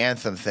for the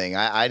anthem thing.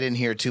 I didn't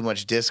hear too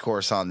much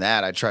discourse on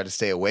that. I tried to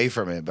stay away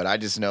from it, but I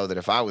just know that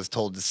if I was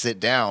told to sit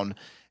down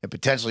and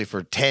potentially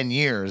for 10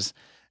 years,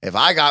 if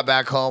I got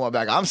back home,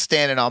 I'm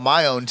standing on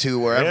my own too,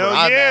 wherever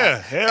I'm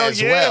at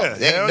as well.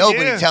 There ain't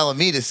nobody telling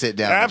me to sit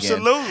down.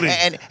 Absolutely.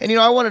 Again. And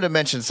I wanted to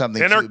mention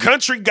something. And her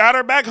country got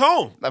her back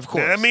home. Of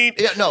course.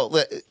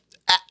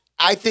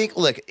 I think,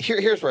 look,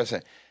 here's what I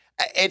say.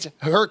 It's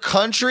her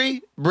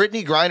country,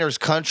 Brittney Griner's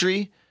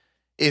country,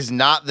 is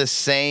not the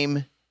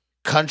same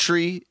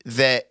country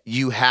that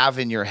you have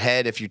in your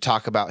head if you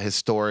talk about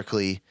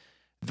historically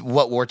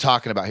what we're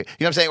talking about here.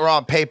 You know what I'm saying? We're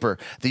on paper.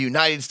 The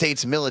United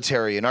States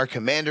military and our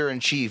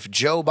commander-in-chief,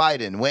 Joe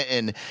Biden, went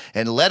and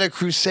led a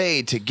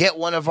crusade to get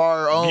one of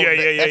our own. You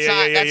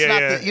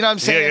know what I'm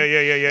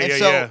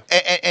saying?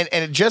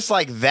 And just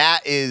like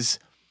that is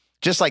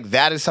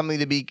something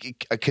to be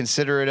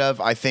considerate of,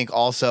 I think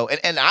also.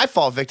 And I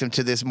fall victim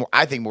to this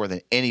more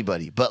than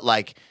anybody. But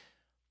like,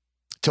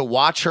 to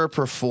watch her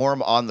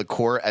perform on the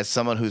court as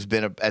someone who's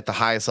been at the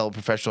highest level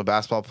professional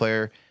basketball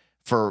player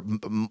for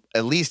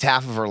at least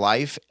half of her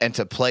life and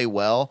to play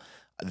well,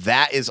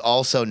 that is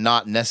also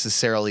not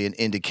necessarily an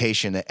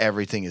indication that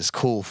everything is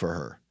cool for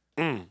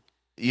her.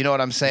 You know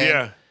what I'm saying?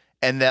 Yeah.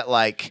 And that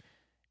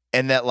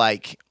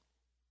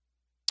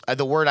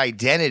the word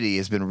identity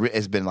has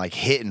been like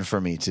hitting for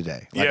me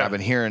today. Like, I've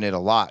been hearing it a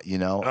lot,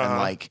 and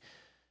like,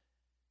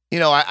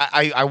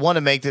 I want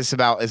to make this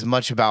about as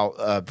much about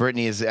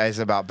Brittney as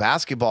about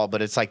basketball,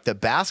 but it's like the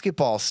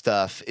basketball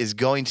stuff is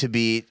going to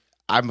be,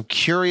 I'm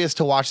curious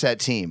to watch that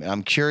team, and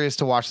I'm curious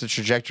to watch the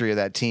trajectory of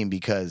that team,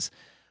 because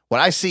what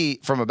I see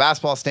from a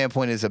basketball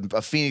standpoint is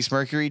a Phoenix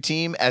Mercury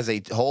team as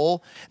a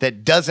whole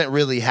that doesn't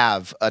really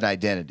have an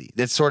identity.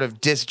 That's sort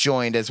of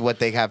disjoined as what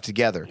they have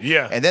together.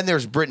 Yeah. And then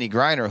there's Brittney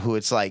Griner, who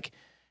it's like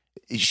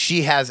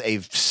she has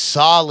a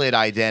solid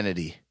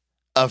identity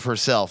of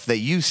herself that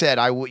you said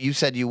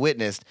you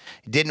witnessed,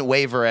 didn't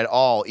waver at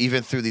all,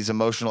 even through these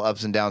emotional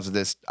ups and downs of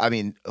this,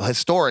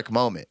 historic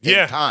moment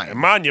in time.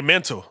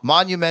 Monumental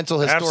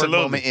historic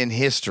moment in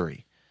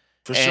history.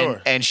 For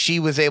sure. And she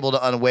was able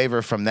to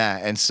unwaver from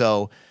that. And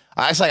so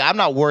I'm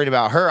not worried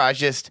about her.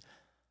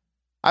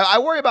 I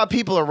worry about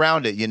people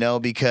around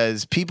it,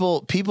 because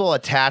people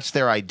attach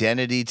their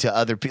identity to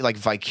other people, like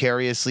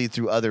vicariously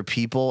through other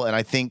people. And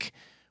I think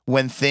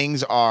when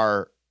things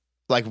are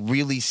like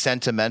really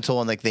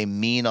sentimental and like they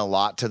mean a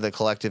lot to the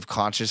collective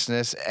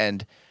consciousness,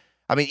 and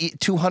I mean,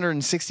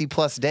 260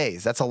 plus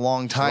days. That's a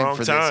long time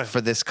for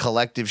this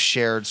collective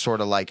shared sort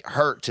of like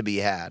hurt to be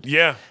had.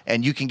 Yeah.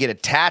 And you can get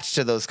attached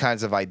to those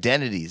kinds of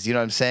identities. You know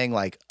what I'm saying?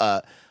 Like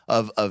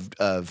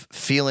of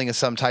feeling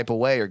some type of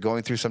way or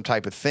going through some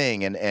type of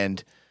thing.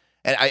 And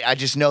I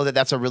just know that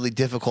that's a really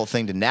difficult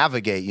thing to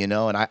navigate, you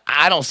know? And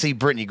I don't see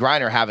Brittney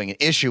Griner having an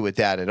issue with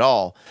that at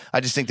all.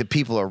 I just think the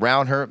people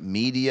around her,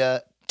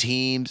 media,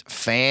 teams,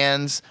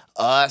 fans,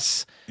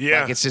 us.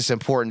 Yeah. Like it's just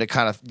important to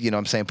kind of, you know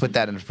what I'm saying, put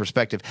that into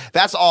perspective.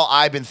 That's all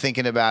I've been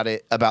thinking about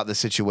the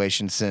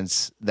situation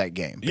since that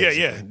game.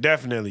 Basically. Yeah,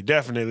 definitely.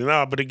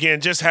 No, but again,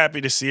 just happy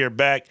to see her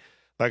back.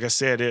 Like I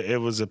said, it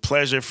was a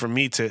pleasure for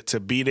me to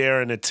be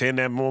there and attend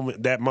that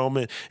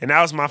moment. And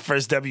that was my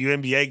first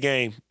WNBA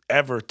game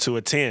ever to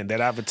attend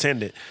that I've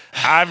attended.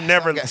 I've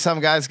never.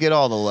 Some guys get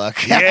all the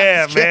luck.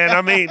 Yeah, man.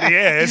 I mean,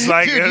 yeah, it's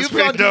like dude, it's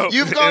pretty dope.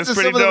 You've gone to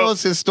some of the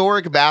most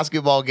historic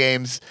basketball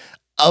games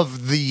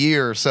of the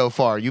year so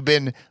far. You've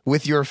been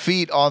with your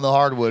feet on the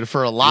hardwood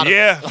for a lot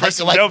of for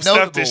some dope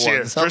stuff this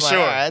year, for sure.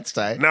 Like, that's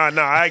tight. No,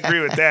 I agree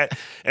with that.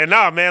 And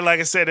no, man,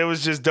 like I said, it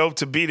was just dope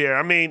to be there.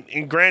 I mean,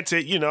 and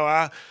granted, you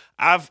know,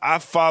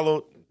 I've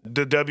followed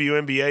the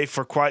WNBA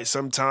for quite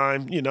some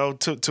time, you know,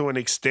 to an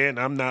extent.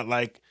 I'm not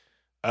like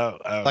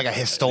a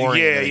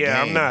historian.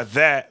 Yeah, I'm not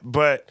that,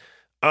 but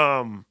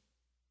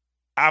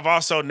I've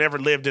also never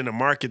lived in a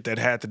market that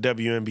had the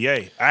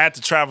WNBA. I had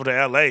to travel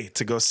to LA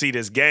to go see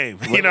this game.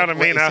 You know what I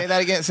mean?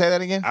 Say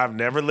that again. I've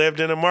never lived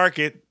in a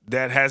market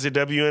that has a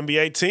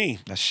WNBA team.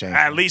 That's shameful.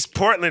 At least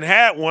Portland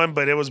had one,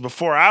 but it was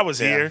before I was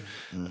here.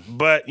 Mm-hmm.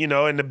 But, you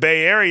know, in the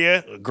Bay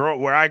Area,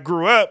 where I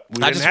grew up,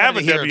 we didn't have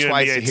a WNBA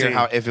twice to team. hear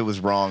how if it was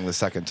wrong the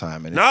second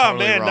time. And no,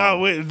 totally man,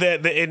 wrong. no.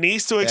 It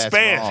needs to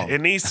expand.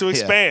 It needs to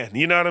expand.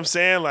 You know what I'm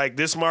saying? Like,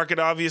 this market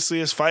obviously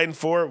is fighting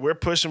for it. We're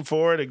pushing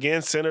for it.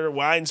 Again, Senator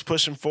Wyden's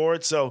pushing for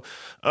it. So,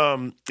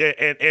 and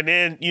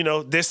then, you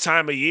know, this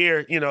time of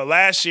year, you know,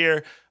 last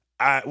year,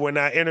 when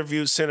I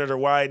interviewed Senator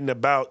Wyden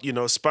about, you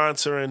know,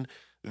 sponsoring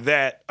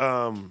that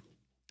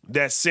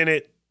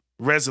Senate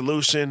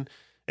resolution,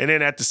 and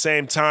then at the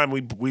same time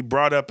we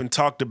brought up and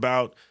talked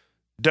about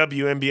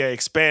WNBA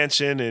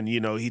expansion, and you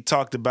know, he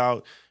talked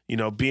about, you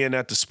know, being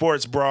at the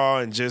sports bra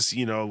and just,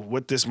 you know,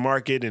 what this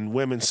market and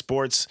women's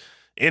sports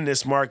in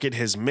this market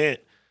has meant.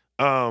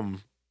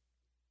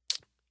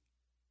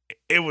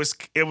 It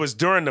was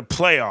during the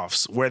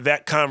playoffs where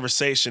that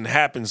conversation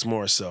happens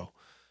more so.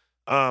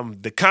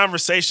 The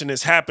conversation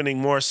is happening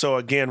more so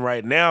again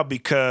right now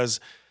because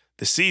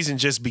the season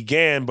just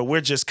began, but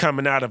we're just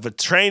coming out of a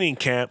training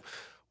camp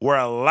where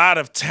a lot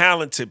of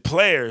talented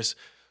players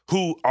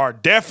who are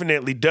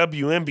definitely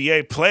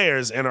WNBA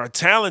players and are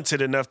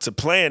talented enough to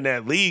play in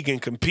that league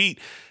and compete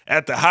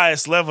at the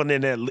highest level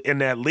in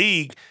that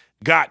league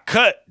got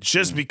cut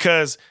just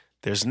because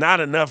there's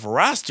not enough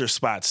roster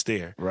spots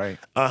there. Right.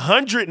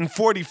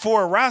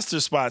 144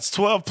 roster spots,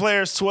 12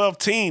 players, 12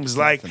 teams.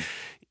 Like,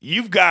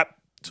 you've got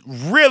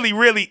really,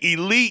 really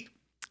elite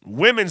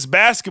women's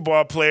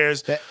basketball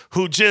players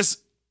who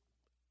just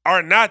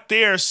are not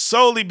there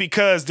solely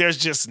because there's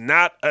just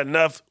not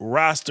enough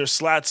roster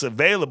slots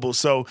available.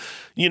 So,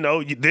 you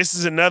know, this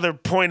is another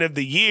point of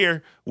the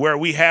year where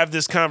we have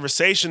this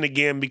conversation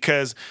again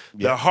because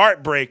the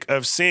heartbreak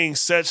of seeing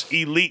such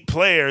elite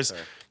players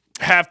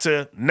have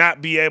to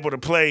not be able to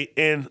play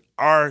in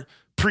our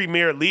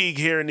Premier League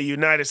here in the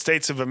United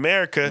States of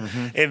America,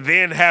 and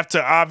then have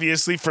to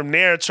obviously from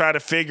there try to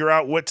figure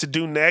out what to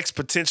do next,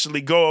 potentially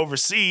go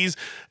overseas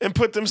and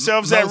put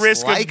themselves at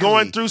risk of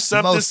going through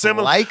something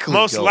similar.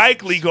 Most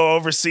likely go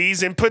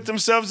overseas and put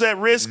themselves at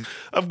risk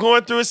of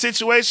going through a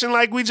situation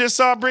like we just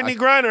saw Brittney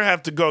Griner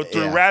have to go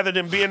through, rather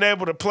than being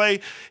able to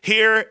play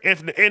here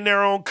in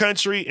their own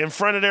country, in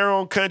front of their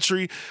own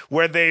country,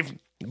 where they've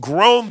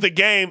grown the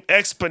game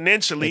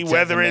exponentially,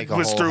 whether it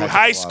was through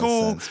high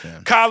school,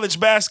 college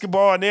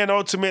basketball, and then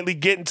ultimately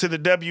getting to the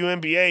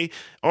WNBA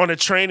on a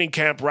training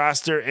camp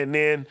roster, and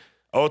then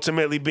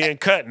ultimately being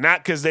cut,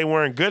 not because they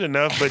weren't good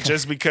enough, but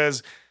just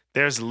because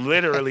there's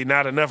literally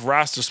not enough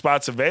roster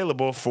spots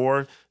available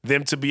for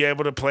them to be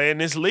able to play in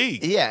this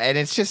league. Yeah, and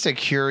it's just a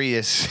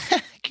curious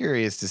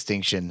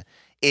distinction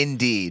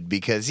indeed,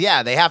 because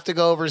they have to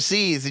go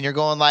overseas, and you're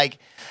going like,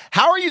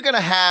 how are you going to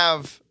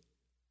have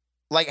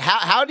Like,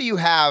 how do you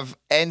have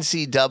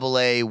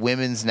NCAA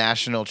Women's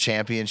National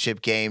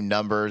Championship game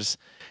numbers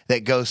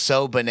that go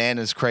so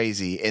bananas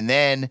crazy, and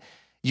then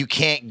you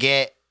can't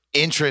get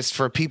interest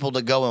for people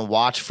to go and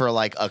watch for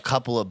like a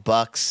couple of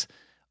bucks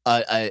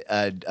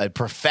a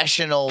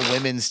professional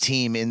women's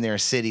team in their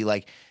city?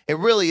 Like, it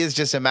really is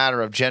just a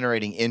matter of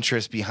generating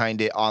interest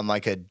behind it on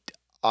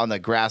the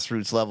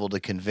grassroots level to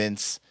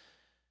convince,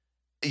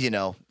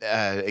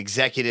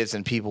 executives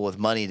and people with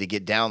money to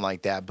get down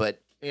like that.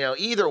 But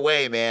either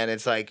way, man,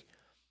 it's like,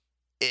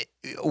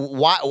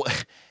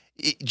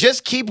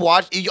 just keep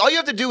watching. All you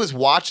have to do is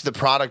watch the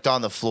product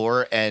on the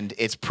floor, and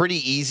it's pretty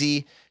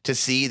easy to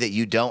see that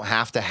you don't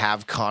have to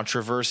have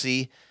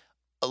controversy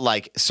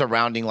like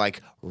surrounding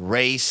like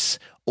race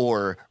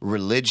or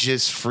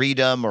religious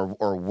freedom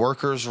or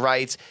workers'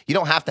 rights. You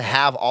don't have to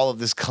have all of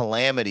this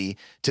calamity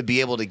to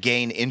be able to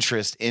gain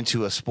interest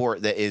into a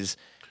sport that is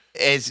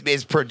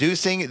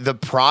producing the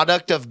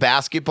product of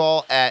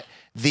basketball at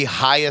the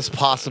highest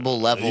possible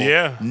level,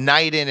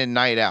 night in and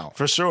night out.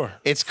 For sure.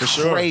 It's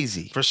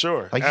crazy. For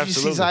sure. Like, did you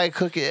see Zaya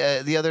Cook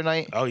the other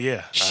night? Oh,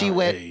 yeah. She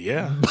went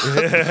bananas,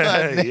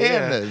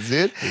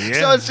 dude. Yeah.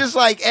 So it's just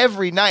like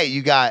every night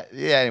you got,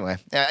 anyway.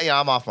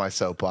 I'm off my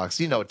soapbox.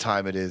 You know what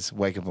time it is.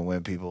 Wake up and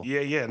win, people.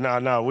 Yeah.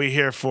 No. We're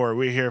here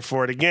for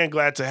it. Again,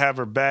 glad to have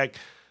her back.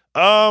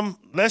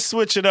 Let's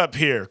switch it up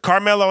here.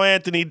 Carmelo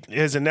Anthony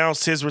has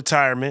announced his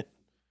retirement.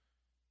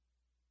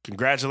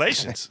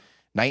 Congratulations.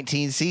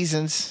 19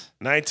 seasons.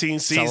 19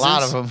 seasons. It's a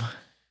lot of them.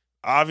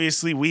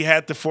 Obviously, we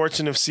had the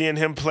fortune of seeing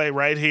him play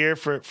right here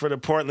for the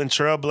Portland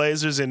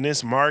Trailblazers in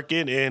this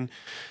market. And,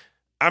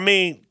 I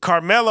mean,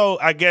 Carmelo,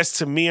 I guess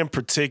to me in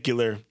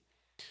particular,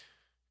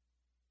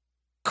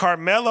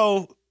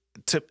 Carmelo,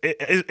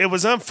 it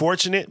was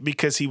unfortunate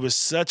because he was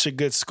such a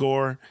good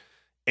scorer.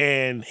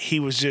 And he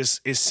was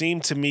just, it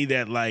seemed to me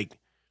that, like,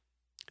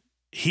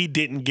 he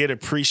didn't get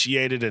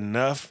appreciated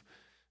enough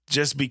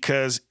just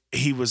because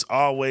he was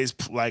always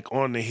like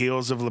on the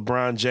heels of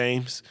LeBron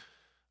James.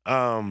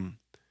 I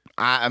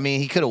mean,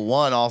 he could have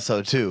won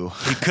also too.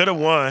 He could have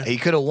won. He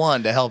could have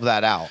won to help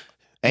that out.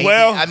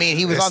 And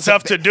he was on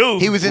tough to do.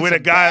 He was in with some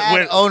a guy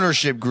bad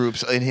ownership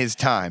groups in his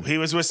time. He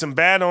was with some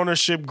bad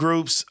ownership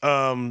groups.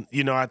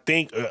 I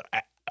think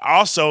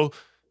also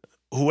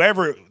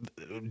whoever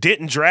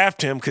didn't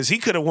draft him, because he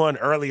could have won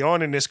early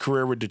on in his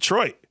career with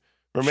Detroit.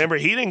 Remember,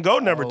 he didn't go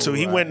number 2.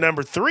 He went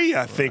number 3,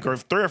 I think, or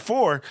 3 or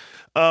 4.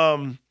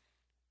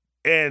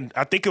 And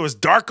I think it was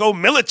Darko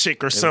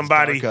Milicic or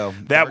somebody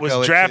that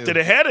was drafted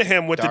ahead of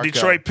him with the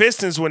Detroit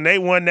Pistons when they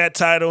won that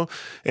title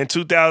in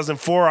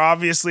 2004.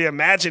 Obviously,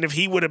 imagine if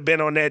he would have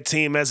been on that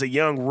team as a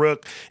young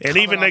rook. And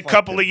even a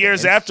couple of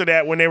years after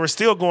that, when they were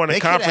still going to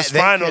conference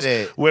finals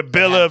with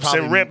Billups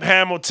and Rip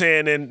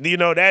Hamilton and,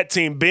 that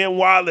team, Ben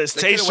Wallace,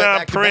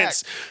 Tayshaun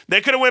Prince.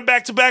 They could have went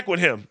back-to-back with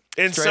him.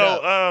 And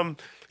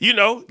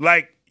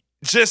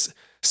just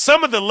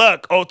some of the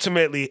luck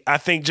ultimately, I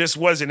think, just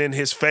wasn't in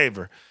his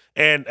favor.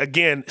 And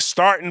again,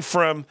 starting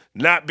from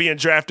not being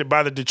drafted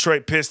by the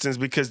Detroit Pistons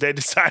because they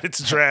decided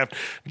to draft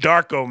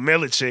Darko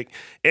Milicic.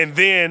 And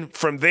then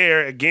from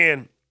there,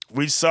 again,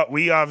 we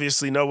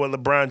obviously know what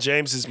LeBron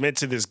James has meant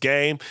to this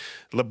game.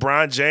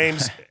 LeBron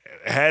James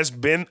has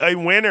been a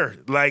winner.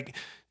 Like,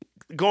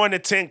 going to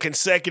 10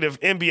 consecutive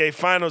NBA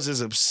finals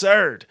is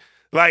absurd.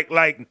 Like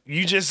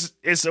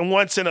it's a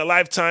once in a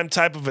lifetime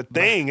type of a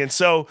thing. And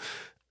so,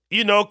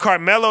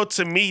 Carmelo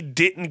to me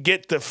didn't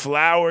get the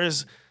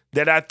flowers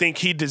that I think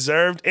he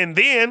deserved. And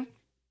then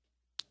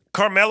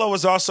Carmelo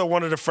was also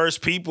one of the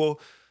first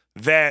people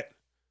that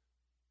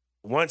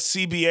once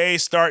CBA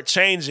start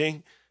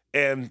changing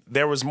and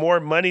there was more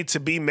money to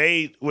be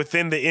made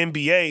within the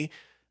NBA,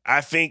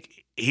 I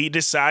think he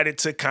decided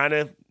to kind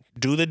of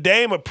do the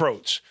Dame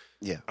approach.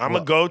 Yeah, I'm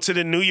going to go to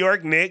the New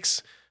York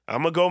Knicks.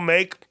 I'm going to go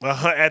make,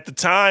 at the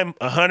time,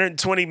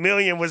 $120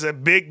 million was a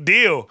big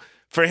deal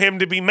for him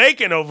to be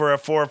making over a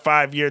 4 or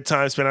 5 year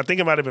time span. I think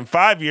it might have been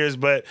 5 years,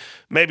 but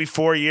maybe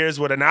 4 years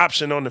with an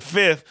option on the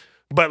 5th.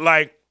 But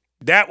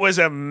that was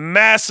a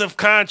massive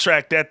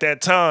contract at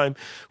that time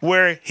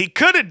where he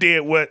could have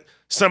did what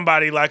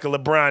somebody like a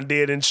LeBron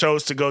did and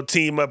chose to go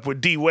team up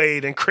with D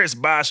Wade and Chris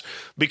Bosh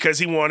because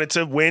he wanted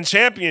to win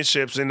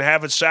championships and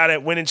have a shot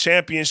at winning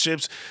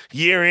championships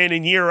year in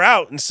and year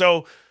out. And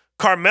so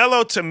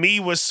Carmelo to me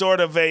was sort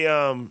of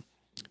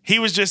he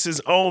was just his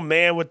own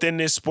man within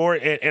this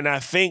sport. And I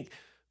think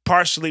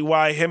partially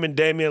why him and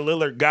Damian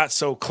Lillard got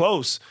so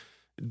close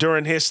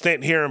during his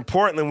stint here in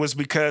Portland was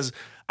because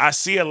I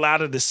see a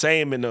lot of the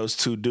same in those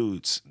two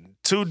dudes.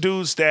 Two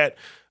dudes that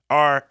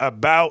are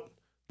about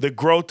the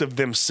growth of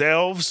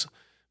themselves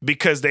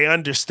because they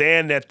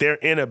understand that they're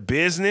in a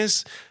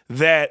business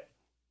that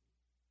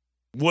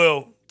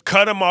will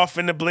cut them off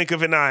in the blink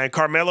of an eye. And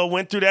Carmelo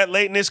went through that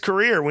late in his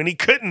career when he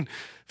couldn't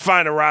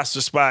find a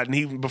roster spot.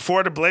 And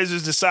before the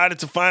Blazers decided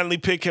to finally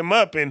pick him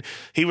up, and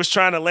he was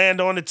trying to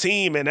land on the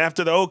team. And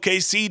after the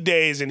OKC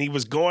days, and he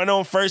was going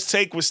on First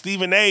Take with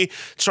Stephen A,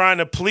 trying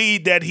to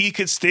plead that he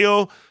could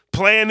still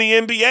play in the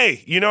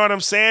NBA. You know what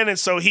I'm saying? And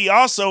so he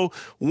also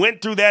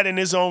went through that in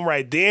his own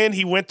right then.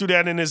 He went through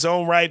that in his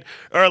own right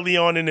early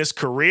on in his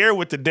career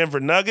with the Denver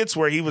Nuggets,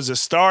 where he was a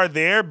star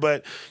there,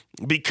 but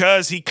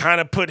because he kind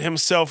of put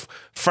himself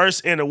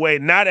first in a way,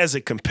 not as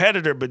a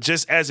competitor, but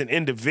just as an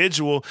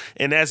individual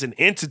and as an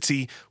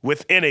entity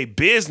within a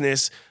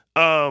business,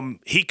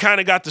 he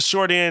kind of got the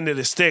short end of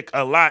the stick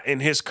a lot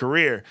in his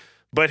career.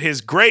 But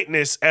his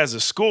greatness as a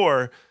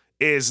scorer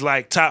is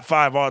like top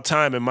 5 all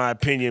time, in my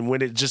opinion,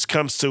 when it just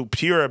comes to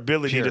pure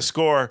ability to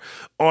score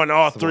on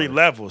all 3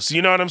 levels.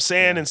 You know what I'm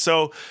saying? Yeah. And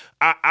so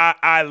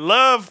I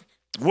love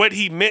what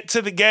he meant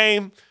to the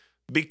game,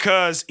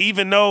 because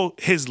even though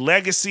his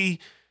legacy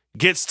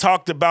gets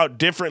talked about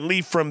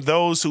differently from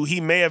those who he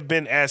may have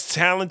been as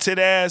talented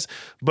as,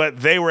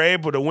 but they were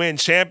able to win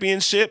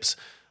championships.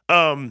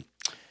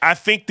 I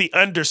think the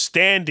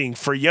understanding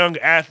for young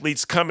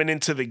athletes coming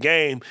into the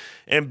game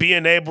and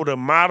being able to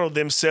model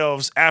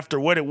themselves after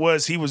what it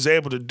was he was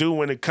able to do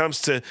when it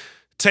comes to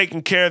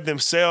taking care of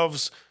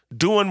themselves,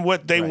 doing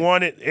what they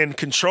wanted and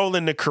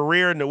controlling the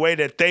career in the way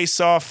that they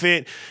saw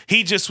fit.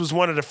 He just was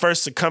one of the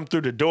first to come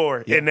through the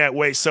door in that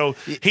way. So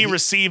he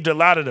received a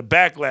lot of the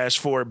backlash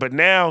for it. But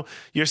now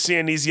you're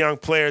seeing these young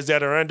players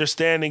that are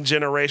understanding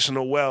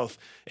generational wealth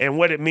and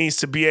what it means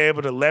to be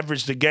able to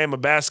leverage the game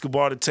of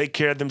basketball to take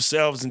care of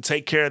themselves and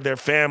take care of their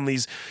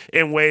families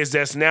in ways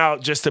that's now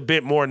just a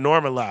bit more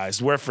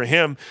normalized, where for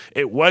him,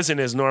 it wasn't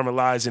as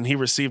normalized and he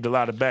received a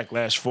lot of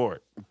backlash for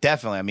it.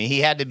 Definitely. I mean, he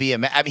had to be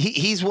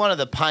he's one of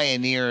the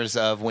pioneers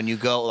of when you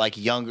go like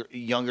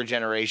younger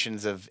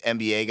generations of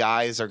NBA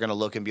guys are going to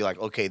look and be like,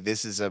 okay,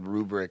 this is a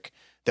rubric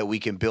that we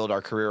can build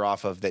our career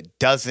off of that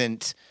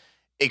doesn't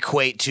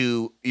equate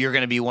to you're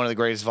going to be one of the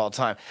greatest of all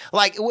time.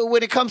 Like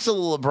when it comes to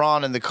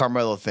LeBron and the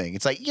Carmelo thing,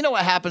 it's like, you know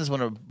what happens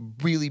when a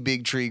really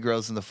big tree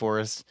grows in the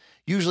forest?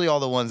 Usually all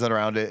the ones that are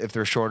around it, if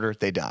they're shorter,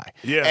 they die.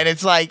 Yeah. And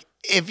it's like,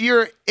 if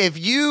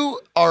you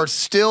are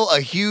still a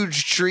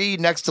huge tree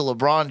next to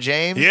LeBron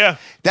James,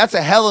 that's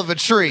a hell of a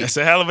tree. That's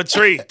a hell of a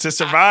tree to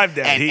survive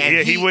that.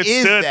 He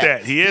withstood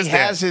that. He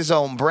has his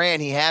own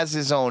brand. He has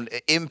his own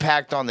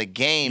impact on the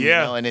game.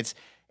 Yeah. You know, and it's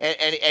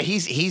and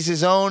he's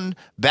his own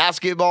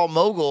basketball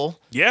mogul.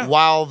 Yeah.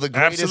 While the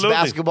greatest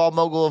basketball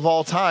mogul of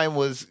all time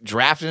was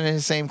drafted in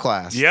his same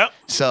class. Yep.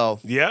 So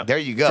there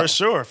you go.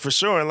 For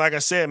sure. And like I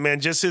said,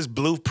 man, just his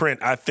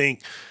blueprint, I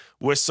think,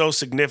 was so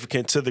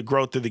significant to the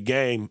growth of the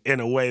game in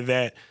a way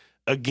that,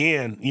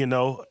 again, you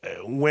know,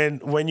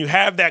 when you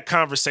have that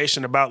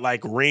conversation about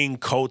like ring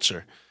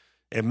culture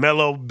and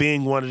Melo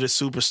being one of the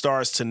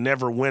superstars to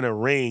never win a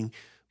ring,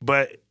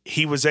 but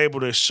he was able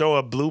to show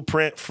a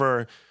blueprint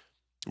for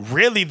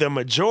really the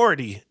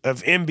majority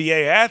of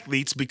NBA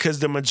athletes, because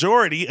the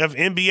majority of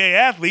NBA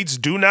athletes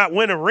do not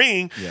win a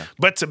ring,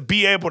 but to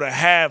be able to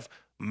have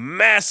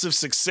massive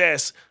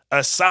success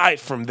aside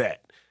from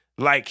that.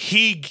 Like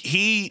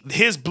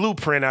his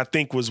blueprint, I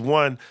think, was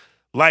one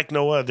like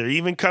no other.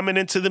 Even coming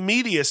into the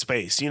media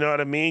space, you know what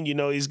I mean? You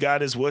know, he's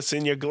got his What's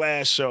in Your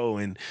Glass show,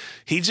 and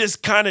he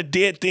just kind of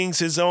did things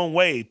his own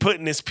way,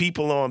 putting his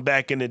people on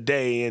back in the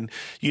day. And,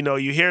 you know,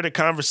 you hear the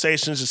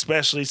conversations,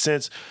 especially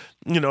since,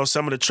 you know,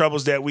 some of the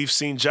troubles that we've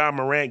seen Ja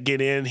Morant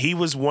get in. He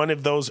was one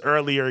of those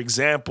earlier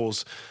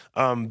examples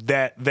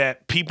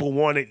that people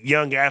wanted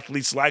young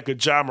athletes like a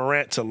Ja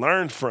Morant to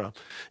learn from.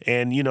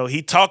 And, you know,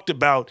 he talked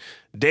about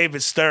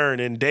David Stern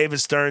and David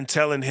Stern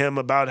telling him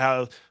about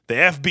how the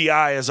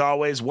FBI is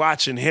always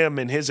watching him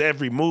and his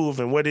every move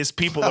and what his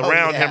people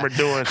around him are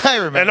doing. I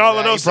remember and all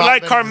that. of those.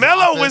 Like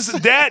Carmelo was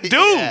that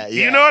dude.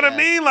 You know what yeah. I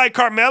mean? Like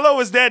Carmelo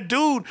was that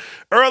dude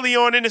early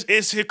on in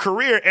his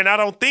career. And I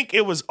don't think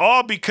it was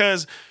all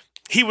because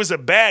he was a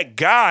bad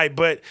guy,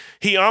 but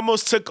he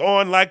almost took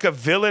on like a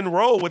villain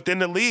role within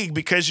the league,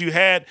 because you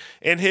had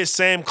in his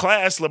same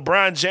class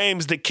LeBron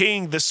James, the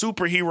king, the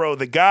superhero,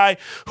 the guy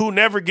who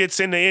never gets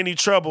into any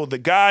trouble, the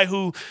guy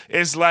who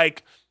is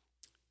like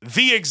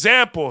the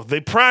example, the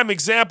prime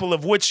example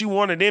of what you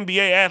want an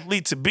NBA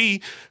athlete to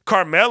be.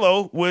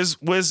 Carmelo was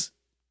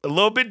a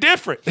little bit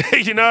different.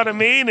 You know what I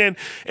mean?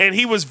 And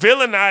he was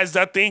villainized,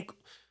 I think,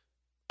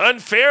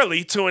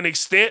 unfairly to an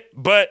extent,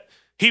 but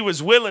he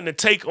was willing to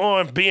take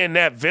on being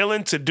that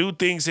villain to do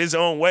things his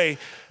own way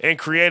and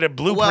create a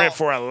blueprint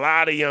for a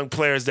lot of young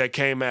players that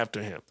came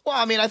after him. Well,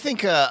 I mean, I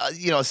think,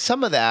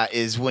 some of that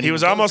is when he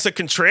was almost a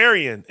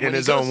contrarian in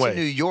his own way. He goes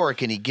to New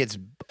York and he gets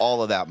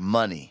all of that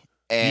money.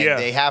 And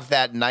they have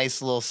that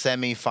nice little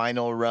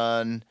semifinal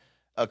run,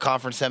 a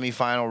conference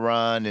semifinal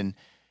run, and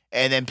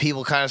then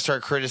people kind of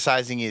start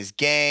criticizing his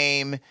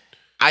game.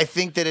 I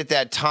think that at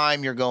that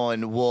time you're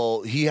going,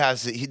 well,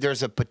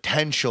 there's a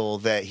potential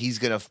that he's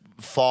going to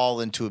fall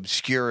into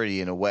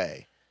obscurity in a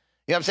way.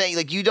 You know what I'm saying?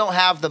 Like you don't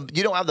have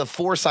the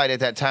foresight at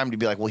that time to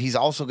be like, well, he's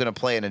also going to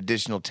play an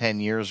additional 10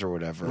 years or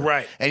whatever.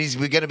 Right. And he's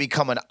going to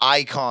become an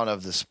icon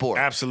of the sport.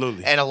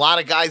 Absolutely. And a lot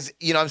of guys,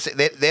 you know what I'm saying,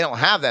 they don't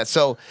have that.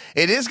 So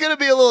it is going to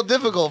be a little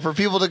difficult for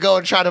people to go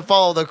and try to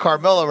follow the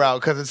Carmelo route,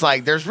 because it's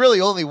like there's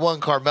really only one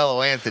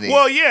Carmelo Anthony.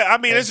 Well, yeah. I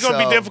mean, it's going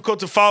to be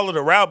difficult to follow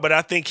the route, but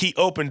I think he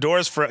opened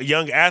doors for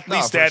young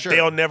athletes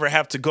they'll never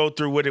have to go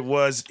through what it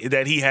was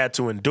that he had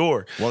to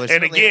endure. Well,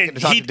 and again,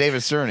 to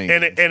David Stern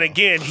and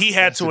again, he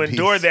had to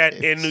endure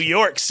that in New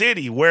York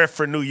City, where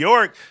for New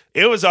York,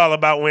 it was all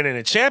about winning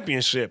a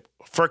championship.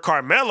 For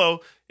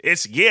Carmelo,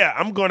 it's,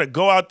 I'm going to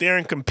go out there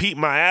and compete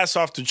my ass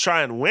off to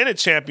try and win a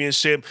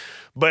championship,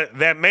 but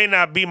that may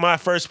not be my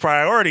first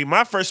priority.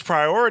 My first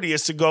priority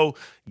is to go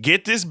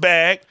get this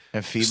bag,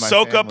 and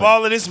soak up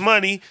all of this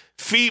money,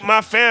 feed my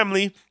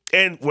family,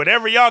 and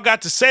whatever y'all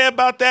got to say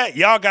about that,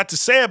 y'all got to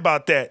say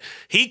about that.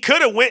 He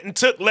could have went and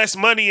took less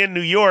money in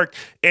New York,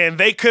 and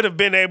they could have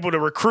been able to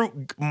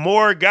recruit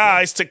more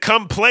guys to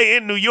come play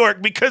in New York,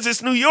 because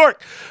it's New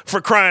York, for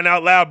crying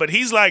out loud. But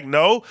he's like,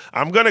 no,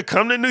 I'm going to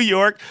come to New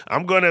York.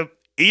 I'm going to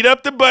eat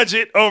up the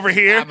budget over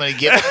here. I'm going to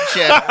get my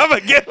check. I'm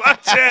going to get my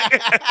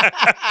check.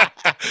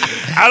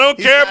 I don't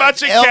care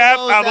about your cap.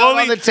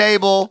 On the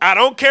table. I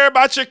don't care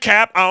about your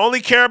cap. I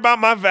only care about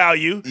my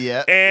value.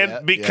 Yeah.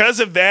 And because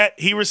of that,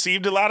 he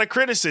received a lot of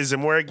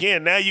criticism where,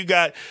 again, now you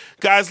got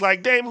guys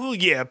like Dame who,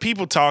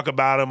 people talk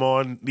about him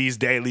on these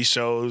daily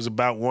shows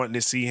about wanting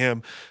to see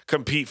him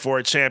compete for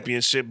a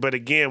championship. But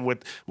again,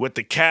 with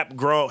the cap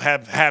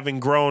having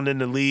grown in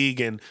the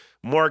league and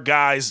more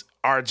guys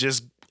are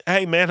just,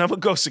 hey, man, I'm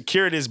going to go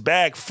secure this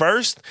bag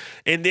first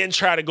and then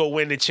try to go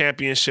win the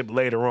championship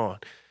later on.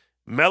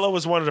 Melo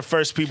was one of the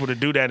first people to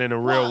do that in a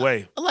real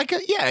way. Like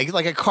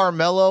a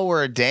Carmelo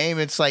or a Dame.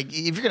 It's like,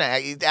 if you're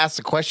going to ask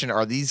the question,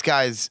 are these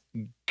guys,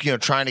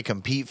 trying to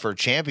compete for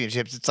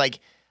championships? It's like,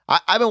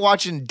 I've been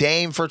watching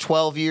Dame for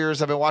 12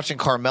 years. I've been watching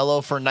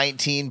Carmelo for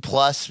 19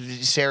 plus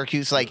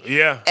Syracuse.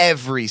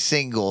 Every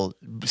single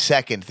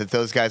second that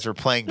those guys were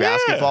playing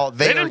basketball,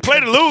 they didn't play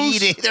to lose.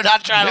 They're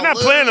not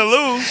playing to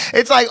lose.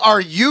 It's like,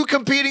 are you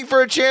competing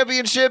for a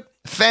championship?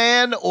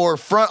 Fan or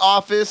front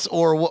office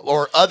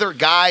or other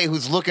guy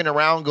who's looking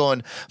around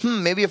going,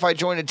 maybe if I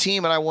join a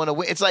team and I want to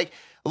win. It's like,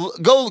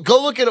 go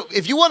look at it.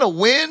 If you want to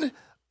win,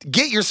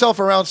 get yourself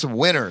around some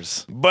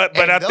winners. But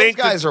I think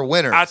those guys are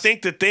winners. I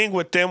think the thing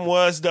with them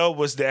was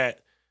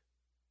that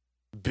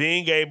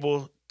being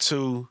able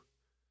to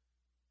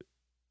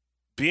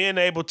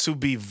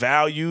be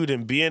valued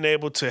and being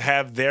able to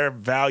have their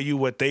value,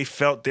 what they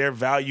felt their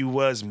value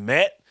was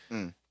met,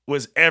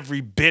 was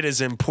every bit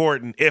as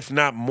important, if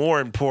not more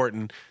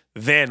important,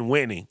 than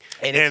winning.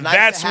 And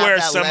that's where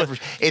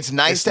it's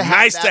nice to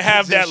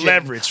have that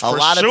leverage. For a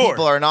lot sure. of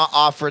people are not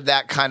offered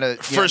that kind of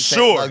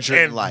luxury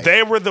and in life.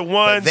 They were the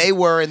ones. But they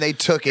were, and they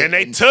took it.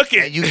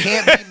 And you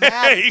can't be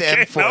mad at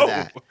them for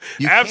that.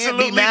 You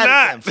absolutely can't be mad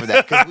at them for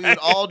that, because we would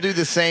all do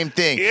the same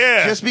thing.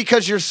 Yeah. Just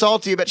because you're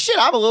salty about shit,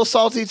 I'm a little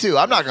salty too.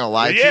 I'm not gonna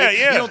lie to you.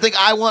 Yeah. You don't think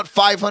I want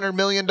 $500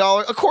 million?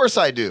 Of course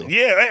I do.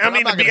 Yeah, I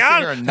mean,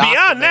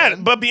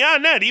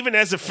 beyond that, even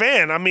as a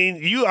fan, I mean,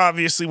 you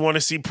obviously want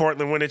to see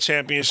Portland win a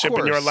championship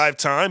in your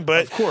lifetime.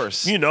 But of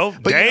course, Dame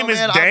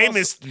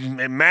is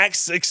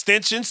max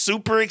extension,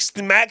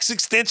 max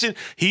extension.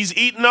 He's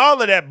eating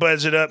all of that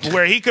budget up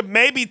where he could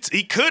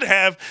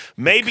have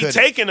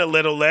taken a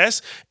little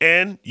less,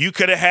 and you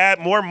could have had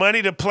more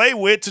money to play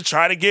with to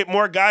try to get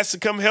more guys to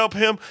come help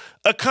him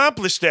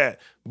accomplish that.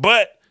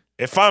 But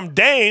if I'm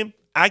Dame,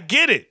 I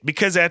get it,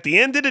 because at the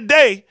end of the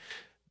day,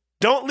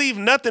 don't leave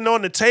nothing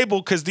on the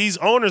table, because these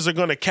owners are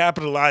going to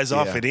capitalize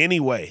off it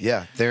anyway.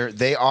 Yeah,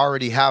 they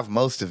already have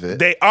most of it.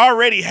 They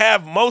already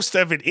have most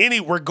of it,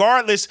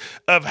 regardless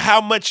of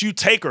how much you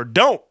take or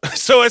don't.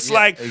 So it's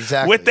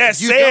with that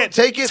said,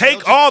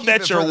 take all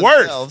that you're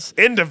worth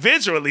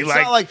individually. It's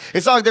not like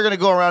they're going to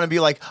go around and be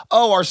like,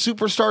 oh, our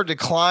superstar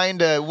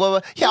declined. I'm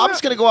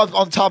just going to go up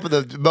on top of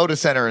the Moda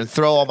Center and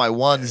throw all my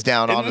ones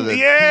down onto the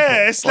people.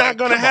 It's not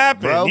going to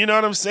happen. Bro. You know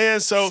what I'm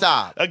saying? So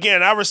stop.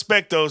 Again, I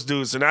respect those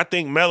dudes, and I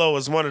think Melo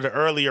was one of the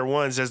earlier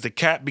ones as the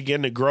cap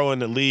began to grow in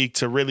the league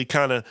to really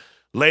kind of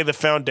lay the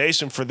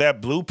foundation for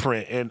that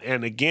blueprint.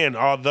 And again,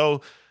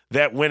 although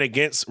that went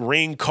against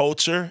ring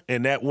culture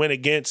and that went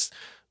against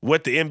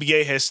what the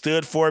NBA has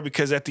stood for,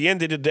 because at the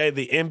end of the day,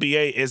 the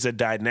NBA is a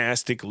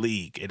dynastic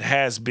league. It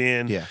has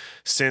been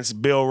since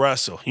Bill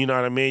Russell. You know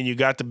what I mean? You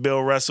got the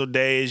Bill Russell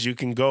days. You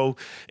can go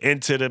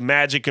into the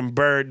Magic and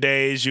Bird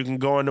days. You can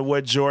go into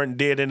what Jordan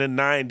did in the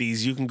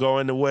 90s. You can go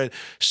into what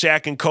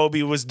Shaq and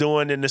Kobe was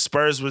doing and the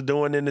Spurs was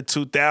doing in the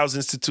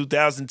 2000s to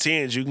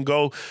 2010s. You can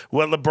go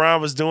what LeBron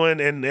was doing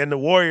and the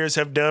Warriors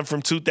have done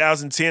from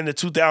 2010 to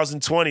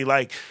 2020.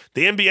 Like,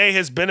 the NBA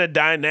has been a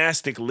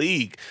dynastic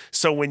league.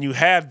 So when you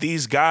have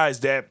these guys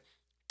that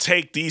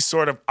take these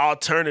sort of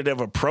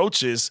alternative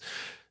approaches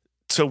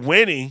to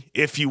winning,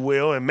 if you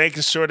will, and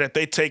making sure that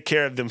they take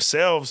care of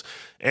themselves,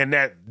 and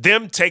that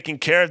them taking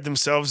care of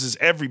themselves is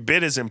every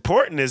bit as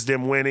important as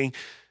them winning,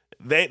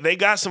 they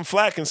got some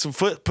flack and some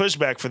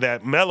pushback for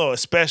that, Melo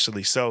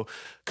especially. So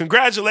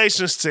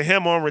congratulations to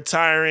him on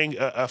retiring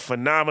a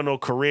phenomenal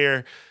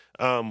career.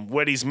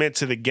 What he's meant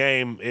to the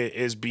game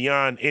is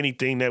beyond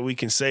anything that we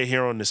can say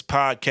here on this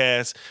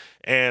podcast.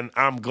 And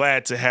I'm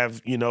glad to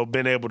have,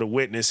 been able to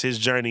witness his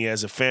journey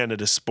as a fan of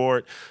the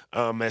sport,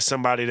 as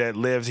somebody that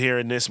lived here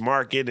in this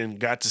market and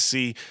got to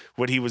see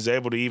what he was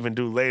able to even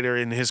do later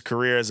in his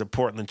career as a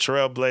Portland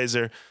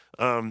Trailblazer.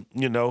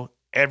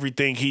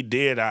 Everything he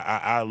did,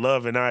 I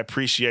love and I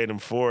appreciate him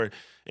for it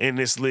in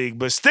this league.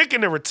 But sticking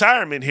to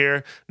retirement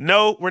here,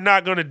 no, we're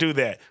not going to do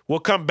that. We'll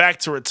come back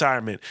to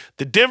retirement.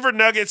 The Denver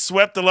Nuggets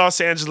swept the Los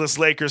Angeles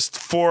Lakers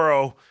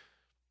 4-0.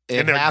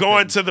 And they're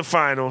going to the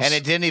finals. And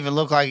it didn't even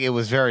look like it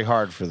was very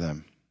hard for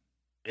them.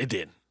 It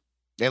didn't.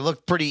 They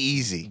looked pretty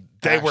easy.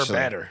 They were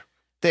better.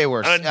 They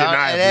were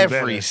undeniably at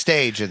every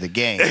stage of the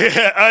game.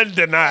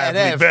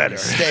 Undeniably better.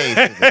 Stage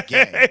of the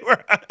game. They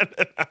were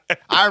undeniably.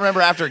 I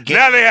remember after game.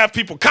 Now they have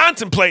people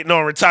contemplating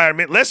on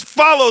retirement. Let's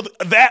follow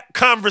that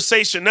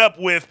conversation up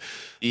with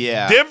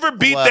Yeah. Denver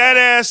beat that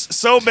ass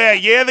so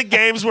bad. Yeah, the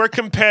games were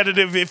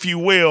competitive, if you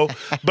will,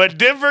 but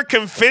Denver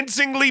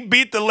convincingly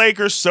beat the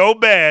Lakers so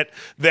bad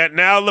that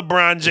now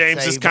LeBron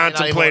James is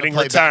contemplating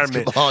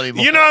retirement.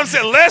 You know what I'm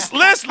saying? Let's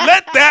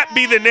let that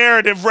be the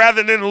narrative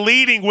rather than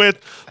leading with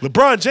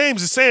LeBron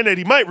James is saying that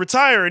he might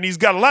retire and he's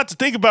got a lot to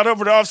think about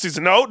over the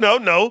offseason.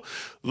 No.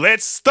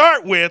 Let's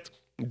start with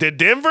the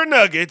Denver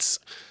Nuggets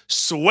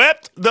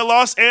swept the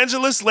Los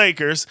Angeles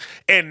Lakers,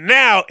 and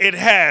now it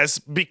has,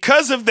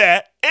 because of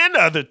that, and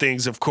other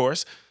things, of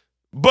course,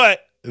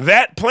 but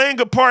that playing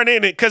a part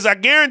in it, because I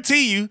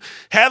guarantee you,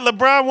 had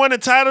LeBron won a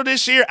title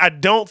this year, I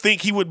don't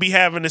think he would be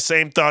having the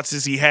same thoughts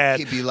as he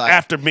had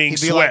after being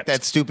swept. He'd be like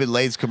that stupid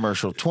Lay's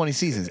commercial, 20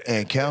 seasons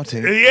and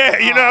counting. Yeah,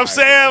 you know what I'm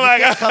saying? Like,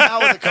 you can't come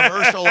out with a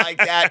commercial like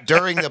that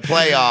during the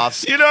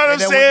playoffs. You know what I'm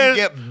saying? When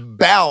you get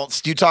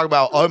bounced, you talk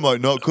about, I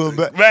might not come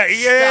back. Right,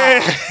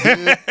 yeah. Stop,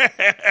 dude.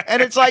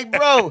 And it's like,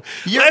 bro,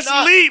 let's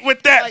lead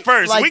with that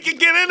first. We can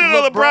get into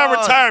the LeBron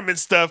retirement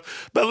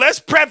stuff, but let's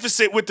preface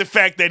it with the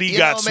fact that he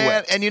got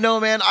swept. And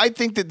man, I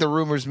think that the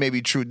rumors may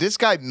be true. This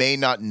guy may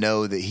not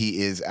know that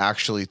he is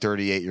actually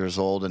 38 years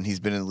old and he's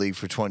been in the league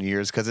for 20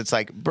 years because it's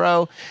like,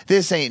 bro,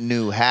 this ain't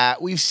new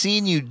hat. We've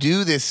seen you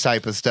do this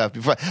type of stuff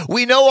before.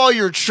 We know all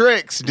your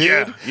tricks,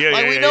 dude.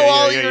 We know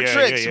all your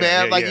tricks,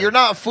 man. You're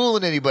not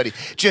fooling anybody.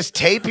 Just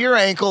tape your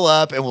ankle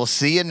up and we'll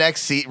see you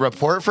next season.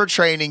 Report for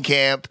training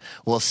camp.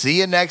 We'll see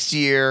you next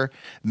year.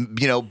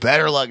 You know,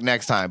 better luck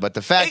next time. But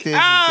the fact is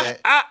that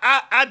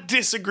I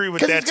disagree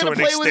with that to an extent.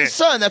 Because he's going to play with his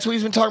son. That's what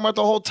he's been talking about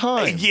the whole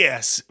time.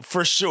 Yes,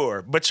 for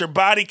sure. But your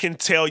body can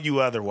tell you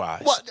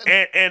otherwise.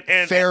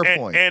 And fair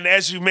point. And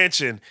as you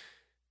mentioned,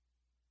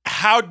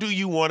 how do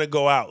you want to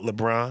go out,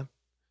 LeBron?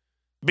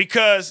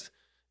 Because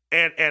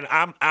and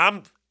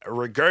I'm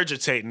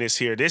regurgitating this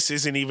here. This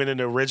isn't even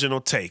an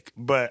original take,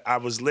 but I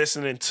was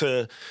listening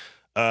to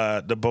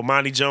the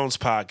Bomani Jones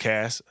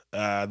podcast,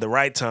 The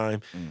Right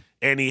Time,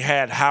 and he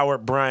had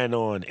Howard Bryant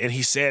on, and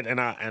he said,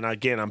 and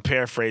again I'm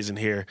paraphrasing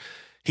here,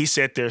 he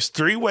said there's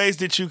 3 ways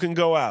that you can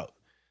go out.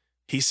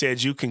 He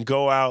said you can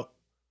go out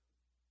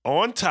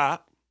on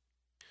top.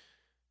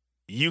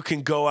 You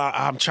can go out,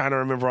 I'm trying to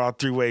remember all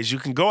 3 ways. You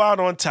can go out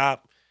on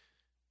top.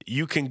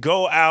 You can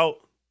go out,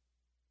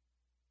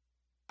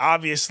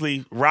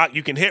 obviously,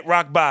 you can hit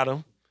rock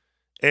bottom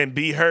and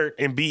be hurt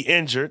and be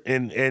injured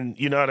and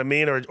you know what I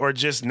mean? Or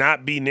just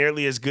not be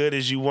nearly as good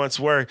as you once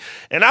were.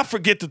 And I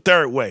forget the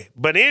 3rd way.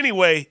 But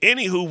anyway,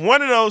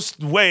 one of those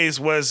ways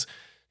was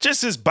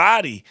just his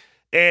body.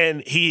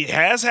 And he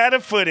has had a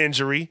foot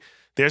injury.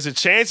 There's a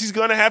chance he's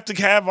going to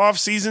have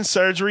off-season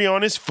surgery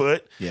on his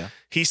foot. Yeah.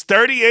 He's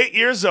 38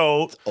 years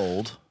old.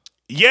 Old.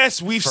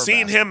 Yes, we've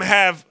seen him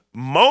have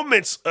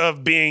moments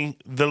of being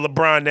the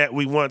LeBron that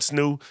we once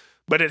knew,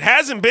 but it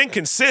hasn't been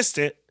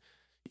consistent.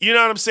 You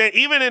know what I'm saying?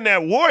 Even in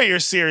that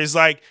Warriors series,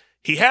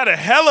 he had a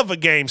hell of a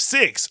game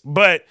 6,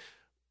 but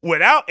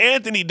without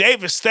Anthony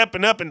Davis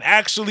stepping up and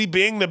actually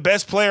being the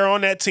best player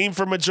on that team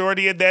for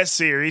majority of that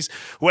series,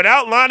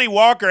 without Lonnie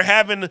Walker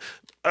having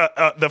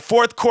the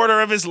 4th quarter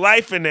of his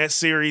life in that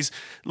series,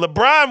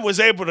 LeBron was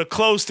able to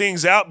close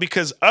things out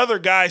because other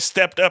guys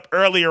stepped up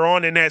earlier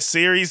on in that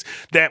series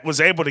that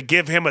was able to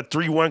give him a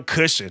 3-1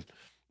 cushion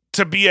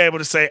to be able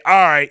to say,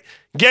 all right,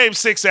 game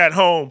 6 at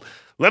home,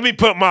 let me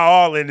put my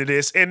all into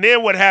this. And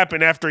then what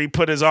happened after he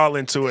put his all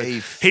into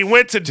it? He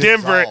went to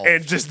Denver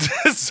and just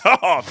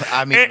dissolved.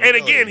 I mean, and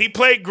again, he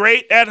played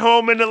great at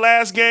home in the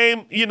last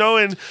game,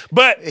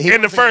 but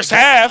in the first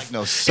half,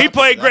 he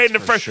played great in the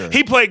first. Sure.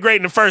 He played great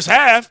in the first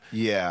half.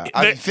 Yeah,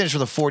 he finished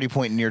with a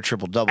 40-point near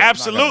triple-double.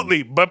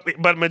 Absolutely,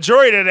 but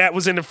majority of that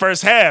was in the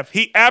first half.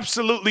 He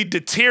absolutely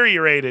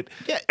deteriorated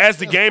as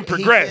the game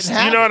progressed.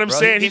 You know what I'm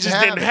saying? He just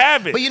didn't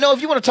have it. But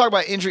if you want to talk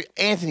about injury,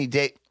 Anthony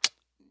Davis.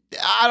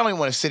 I don't even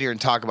want to sit here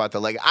and talk about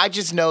the leg. I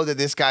just know that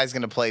this guy's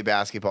going to play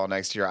basketball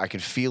next year. I can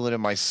feel it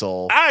in my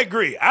soul. I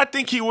agree. I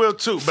think he will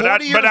too. But I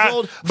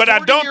don't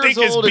think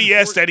it's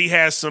BS that he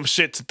has some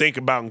shit to think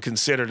about and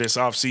consider this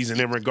offseason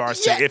in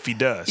regards to if he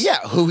does. Yeah,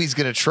 who he's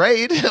going to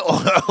trade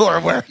or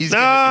where he's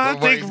going to I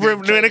think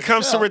when it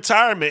comes to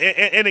retirement,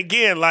 and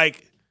again,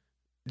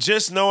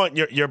 just knowing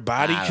your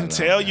body can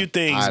tell you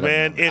things,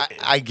 man.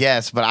 I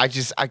guess, but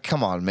I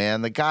come on,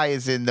 man. The guy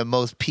is in the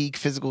most peak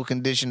physical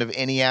condition of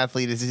any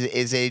athlete at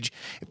his age,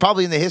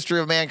 probably in the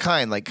history of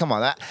mankind. Come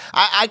on,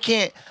 I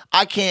can't.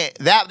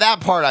 That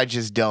part I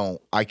just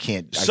don't. I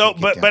can't.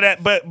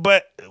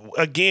 But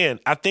again,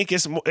 I think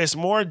it's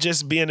more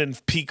just being in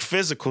peak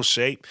physical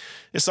shape.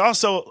 It's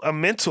also a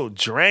mental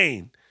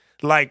drain.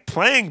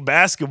 Playing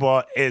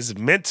basketball is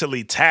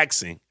mentally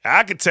taxing.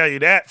 I can tell you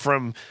that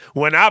from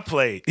when I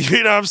played.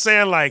 You know what I'm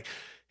saying?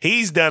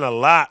 He's done a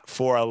lot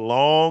for a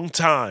long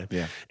time.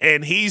 Yeah.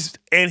 And he's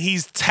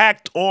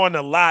tacked on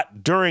a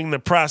lot during the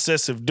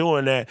process of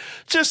doing that.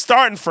 Just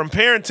starting from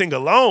parenting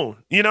alone.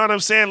 You know what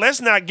I'm saying?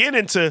 Let's not get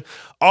into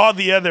all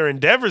the other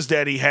endeavors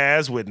that he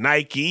has with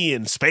Nike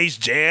and Space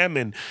Jam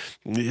and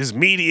his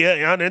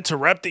media,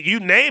 Uninterrupted,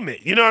 you name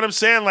it. You know what I'm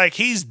saying?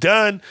 He's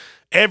done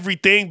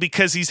everything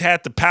because he's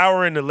had the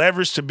power and the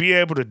leverage to be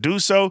able to do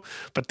so,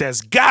 but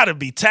that's got to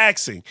be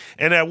taxing.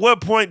 And at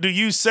what point do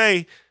you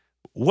say,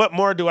 what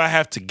more do I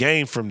have to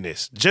gain from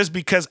this? Just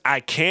because I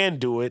can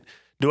do it,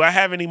 do I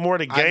have any more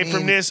to gain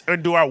from this, or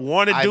do I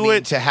want to do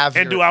it?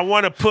 Do I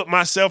want to put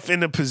myself in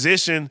the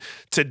position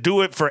to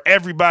do it for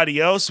everybody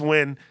else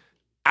when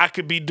I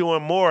could be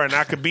doing more and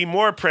I could be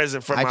more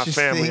present for my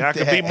family. I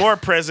could be more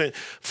present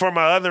for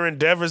my other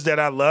endeavors that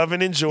I love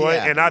and enjoy.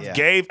 And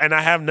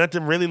I have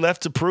nothing really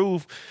left to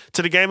prove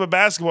to the game of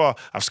basketball.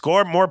 I've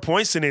scored more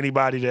points than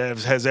anybody that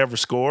has ever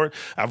scored.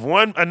 I've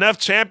won enough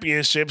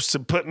championships to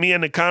put me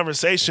in the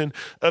conversation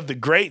of the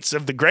greats,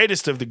 of the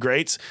greatest of the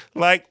greats.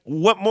 Like,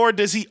 what more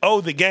does he owe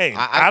the game?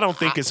 I don't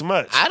think it's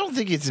much. I don't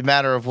think it's a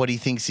matter of what he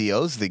thinks he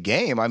owes the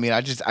game. I mean,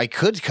 I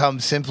could come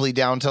simply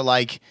down to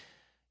like,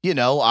 you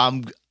know,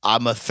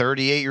 I'm a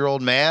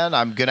 38-year-old man.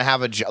 I'm gonna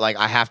have a like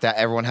I have to.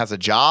 Everyone has a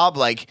job.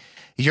 Like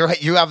you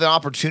have an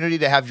opportunity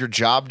to have your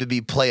job to be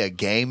play a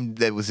game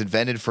that was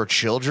invented for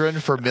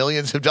children for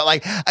millions of dollars.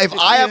 Like if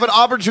I have an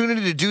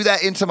opportunity to do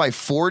that into my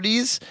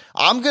 40s,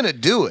 I'm gonna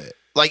do it.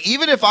 Like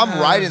even if I'm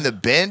riding the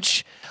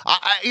bench.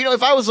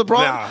 If I was LeBron,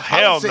 no,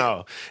 hell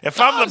no.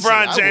 If I'm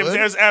LeBron James,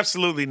 there's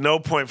absolutely no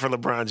point for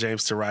LeBron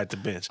James to ride the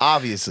bench.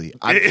 Obviously,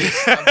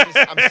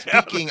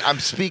 I'm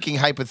speaking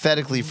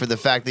hypothetically for the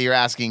fact that you're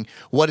asking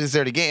what is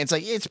there to gain. It's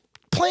like it's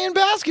playing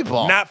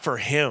basketball. Not for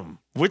him.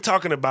 We're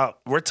talking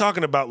about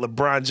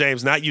LeBron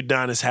James, not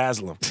Udonis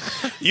Haslem.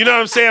 You know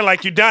what I'm saying?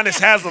 Like Udonis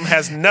Haslem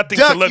has nothing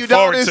to look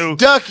forward to.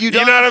 You know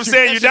what I'm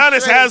saying?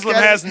 Udonis Haslem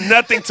has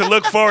nothing to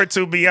look forward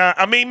to beyond.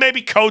 I mean,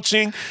 maybe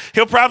coaching.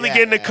 He'll probably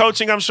get into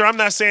coaching. I'm sure. I'm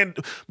not saying,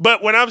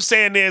 but what I'm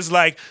saying is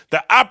like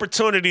the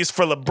opportunities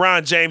for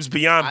LeBron James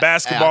beyond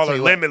basketball are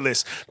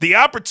limitless. The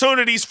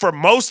opportunities for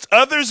most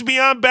others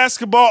beyond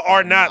basketball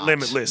are not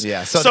limitless.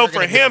 Yeah. So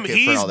for him,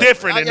 he's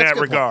different in that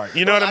regard.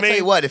 You know what I mean? I'll tell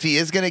you what. If he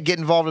is going to get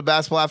involved in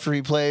basketball after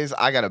he plays,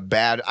 I got a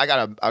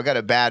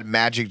bad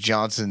Magic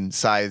Johnson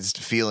sized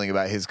feeling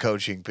about his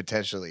coaching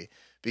potentially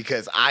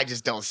because I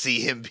just don't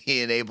see him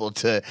being able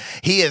to.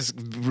 He is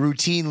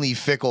routinely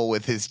fickle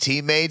with his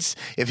teammates.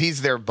 If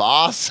he's their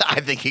boss,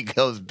 I think it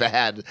goes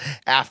bad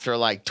after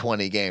like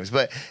 20 games.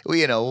 But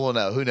we'll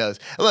know. Who knows?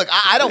 Look,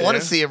 I don't want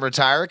to see him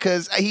retire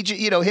because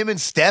him and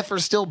Steph are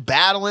still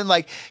battling.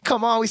 Like,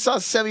 come on, we saw a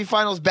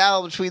semifinals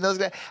battle between those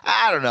guys.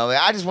 I don't know, man.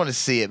 I just want to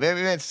see it.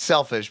 Maybe it's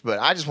selfish, but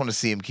I just want to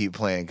see him keep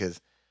playing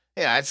because.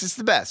 Yeah, it's just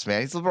the best,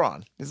 man. He's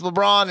LeBron. He's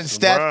LeBron and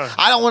Steph.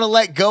 I don't want to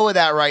let go of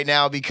that right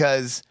now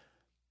because,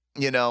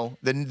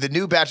 the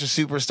new batch of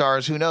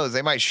superstars, who knows?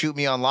 They might shoot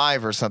me on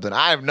live or something.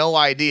 I have no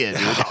idea,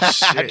 dude. Oh,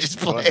 shit.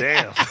 Well,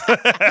 damn.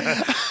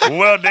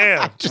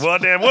 Well,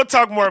 damn. We'll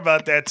talk more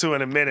about that, too,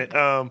 in a minute.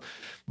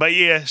 But,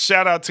 yeah,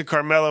 shout out to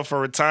Carmelo for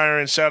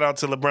retiring. Shout out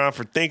to LeBron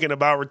for thinking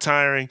about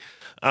retiring.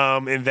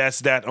 And that's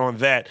that on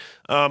that.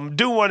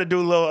 Do want to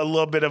do a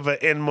little bit of an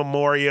in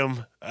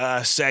memoriam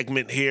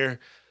segment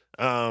here.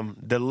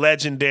 The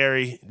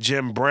legendary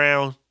Jim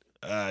Brown,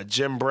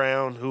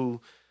 who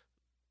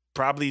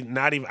probably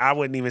not even, I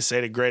wouldn't even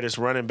say the greatest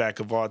running back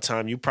of all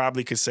time. You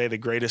probably could say the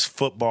greatest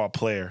football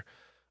player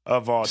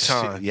of all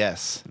time.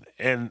 Yes.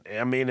 And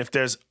I mean, if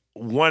there's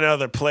one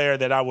other player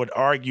that I would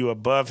argue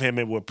above him,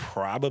 it would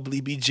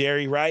probably be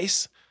Jerry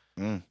Rice.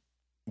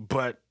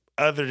 But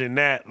other than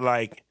that,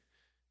 like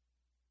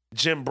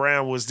Jim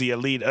Brown was the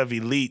elite of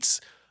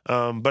elites.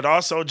 But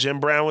also Jim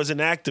Brown was an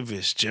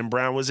activist. Jim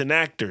Brown was an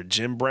actor.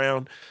 Jim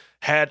Brown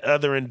had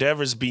other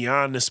endeavors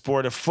beyond the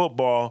sport of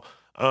football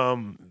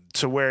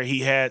to where he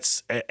had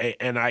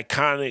an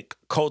iconic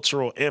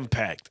cultural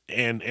impact.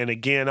 And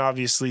again,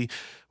 obviously,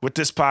 with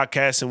this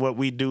podcast and what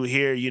we do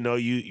here,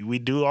 we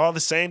do all the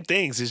same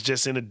things. It's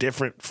just in a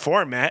different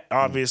format,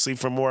 obviously,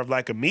 from more of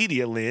like a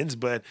media lens.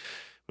 But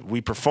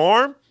we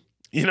perform.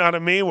 You know what I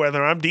mean?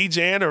 Whether I'm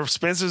DJing or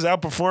Spencer's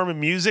out performing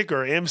music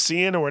or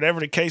MCing or whatever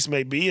the case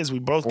may be, as we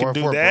both can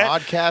do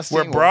that.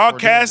 We're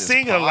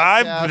broadcasting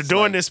alive. We're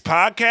doing this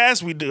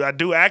podcast. I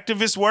do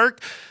activist work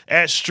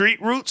at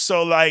Street Roots.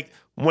 So like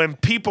when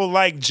people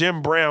like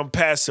Jim Brown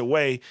pass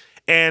away,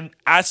 and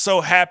I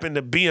so happen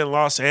to be in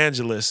Los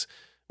Angeles,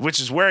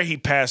 which is where he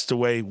passed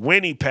away,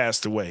 when he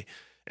passed away.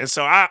 And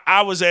so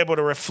I was able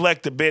to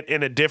reflect a bit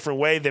in a different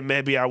way than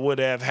maybe I would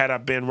have had I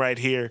been right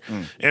here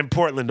in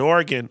Portland,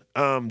 Oregon.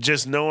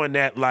 Just knowing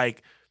that,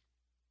 like,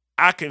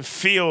 I can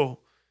feel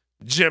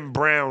Jim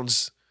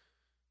Brown's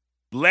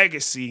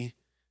legacy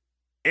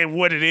in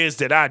what it is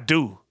that I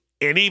do,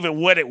 and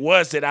even what it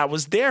was that I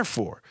was there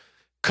for.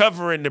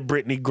 Covering the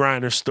Brittney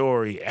Griner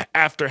story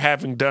after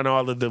having done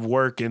all of the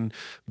work and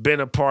been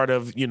a part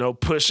of,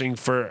 pushing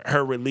for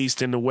her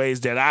release in the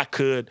ways that I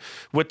could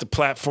with the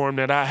platform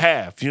that I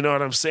have. You know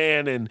what I'm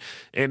saying? And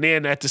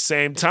then at the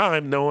same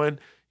time knowing,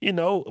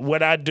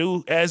 what I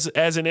do as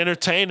an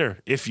entertainer,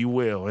 if you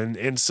will.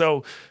 And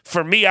so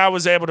for me, I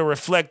was able to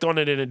reflect on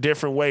it in a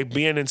different way,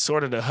 being in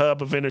sort of the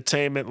hub of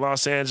entertainment,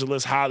 Los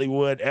Angeles,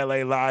 Hollywood, LA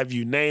Live,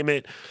 you name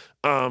it.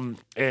 And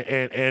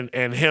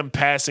him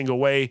passing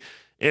away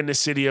in the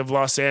city of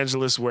Los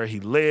Angeles where he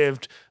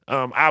lived.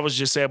 I was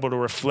just able to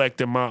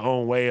reflect in my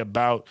own way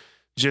about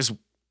just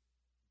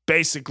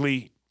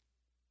basically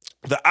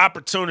the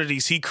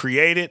opportunities he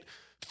created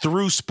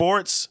through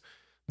sports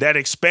that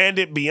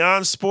expanded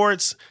beyond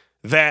sports,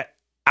 that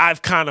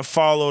I've kind of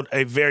followed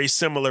a very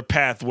similar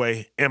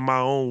pathway in my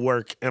own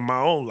work, in my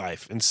own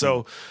life. And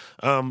so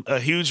a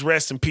huge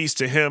rest in peace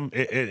to him,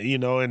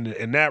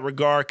 in that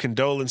regard,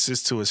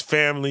 condolences to his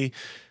family.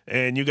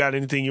 And you got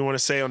anything you want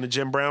to say on the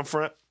Jim Brown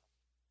front?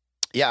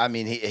 Yeah, I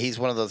mean, he's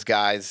one of those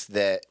guys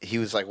that he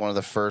was like one of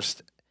the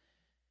first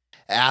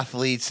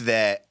athletes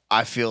that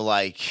I feel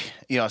like,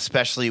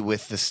 especially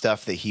with the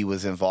stuff that he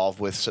was involved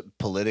with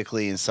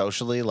politically and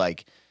socially,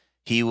 like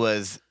he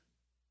was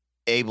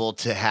able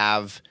to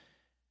have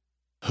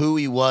who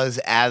he was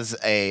as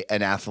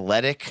an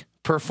athletic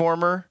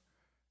performer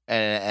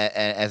and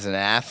as an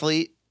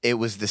athlete. It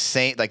was the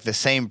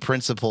same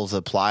principles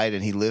applied,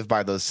 and he lived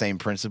by those same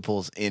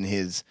principles in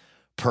his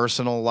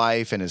personal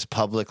life and his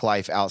public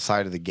life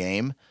outside of the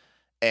game.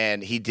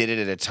 And he did it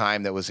at a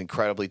time that was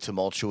incredibly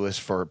tumultuous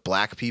for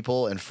black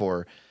people and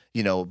for,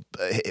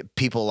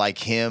 people like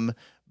him,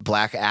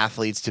 black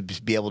athletes, to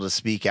be able to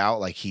speak out.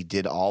 Like, he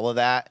did all of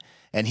that.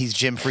 And he's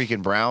Jim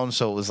freaking Brown.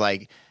 So it was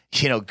like,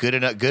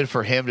 good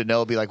for him to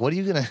know, be like, what are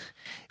you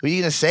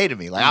gonna say to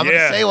me? Like, I'm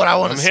gonna say what I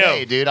want to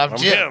say, dude. I'm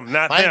Jim. Him,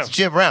 not My them. name's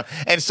Jim Brown.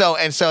 And so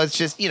it's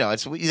just, they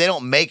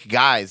don't make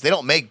guys, they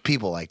don't make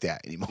people like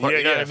that anymore. Yeah,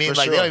 you know what I mean?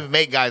 Like, sure. they don't even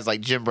make guys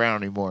like Jim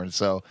Brown anymore. And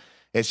so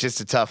it's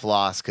just a tough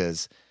loss,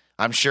 because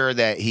I'm sure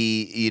that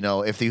he,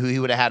 if he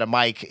would have had a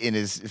mic in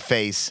his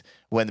face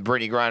when the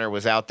Brittney Griner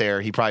was out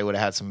there, he probably would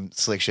have had some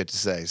slick shit to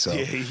say. So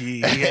yeah,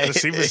 he had a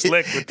super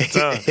slick with the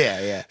tongue.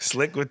 Yeah.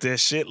 Slick with that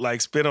shit like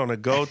spit on a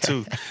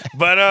go-to.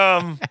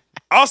 But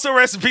also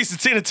rest in peace to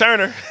Tina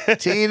Turner.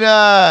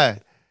 Tina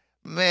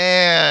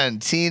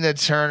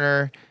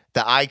Turner,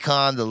 the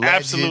icon, the legend.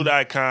 Absolute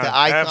icon. The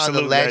icon,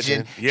 Absolute the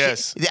legend.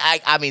 Yes.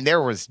 I mean,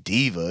 there was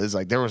divas.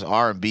 Like, there was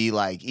R&B,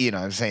 like,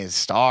 I'm saying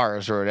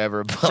stars or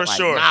whatever. But For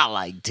sure. Not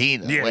like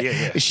Tina.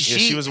 Yeah.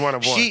 She was one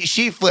of one.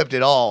 She flipped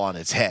it all on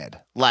its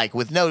head. Like,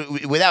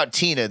 without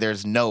Tina,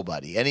 there's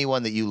nobody.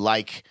 Anyone that you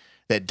like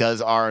that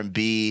does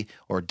R&B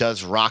or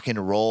does rock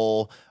and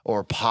roll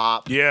or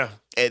pop. Yeah.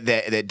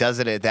 That does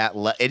it at that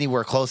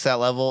anywhere close to that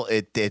level.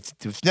 It's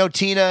no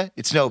Tina,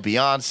 it's no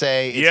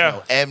Beyonce, it's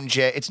no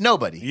MJ, it's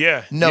nobody.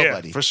 Yeah,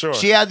 nobody. Yeah, for sure.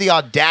 She had the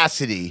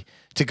audacity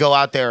to go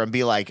out there and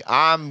be like,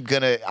 I'm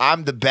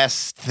the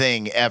best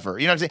thing ever.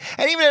 You know what I'm saying?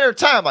 And even at her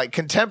time, like,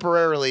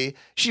 contemporarily,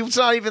 she was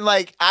not even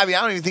like, I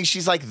don't even think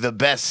she's like the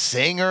best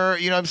singer,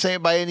 you know what I'm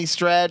saying, by any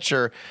stretch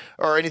or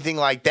anything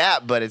like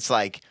that. But it's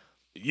like,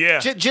 yeah,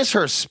 just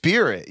her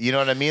spirit, you know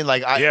what I mean?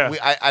 Like,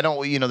 I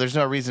don't, there's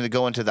no reason to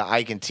go into the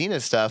Ike and Tina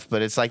stuff,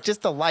 but it's like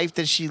just the life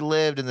that she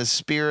lived and the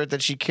spirit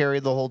that she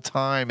carried the whole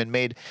time and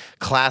made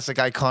classic,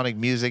 iconic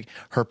music.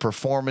 Her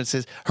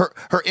performances,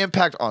 her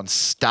impact on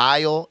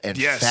style and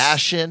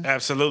fashion,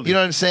 absolutely. You know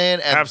what I'm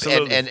saying?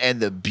 Absolutely. And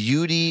the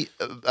beauty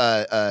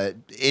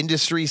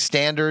industry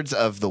standards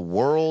of the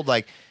world,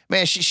 like.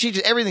 Man, she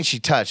just, everything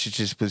she touched, it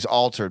just was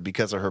altered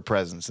because of her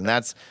presence. And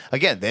that's,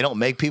 again, they don't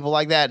make people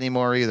like that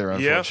anymore either,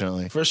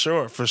 unfortunately. Yeah, for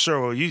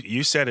sure. Well,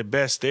 you said it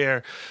best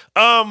there.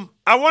 I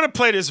want to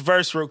play this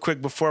verse real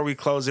quick before we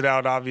close it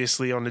out,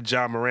 obviously, on the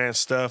Ja Morant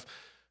stuff,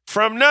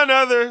 from none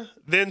other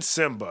than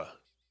Symba.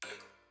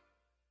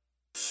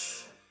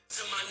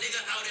 To my nigga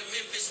out in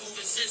Memphis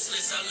moving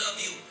senseless, I love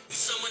you. You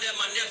someone that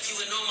my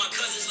nephew and all my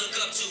cousins look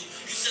up to.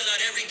 You sell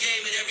out every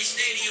game and every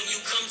stadium you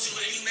come to,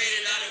 and you made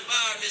it out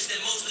environments that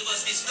most of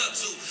us get stuck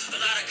to. A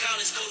lot of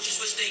college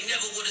coaches wish they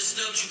never would have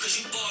snubbed you, cause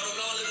you bought on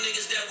all them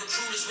niggas that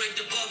recruiters ranked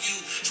above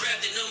you.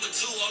 Drafted number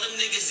 2, all them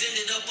niggas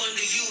ended up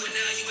under you, and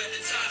now you at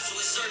the top, so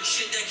it's certain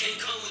shit that can't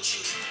come with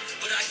you.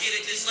 But I get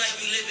it, this life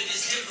we live in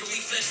is different.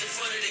 We flex in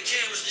front of the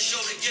cameras to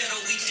show the ghetto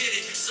we did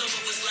it. Some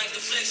of us like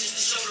the flexes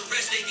to show the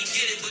rest they can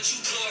get it, but you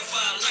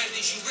glorify a life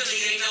that you really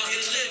ain't out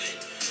here living.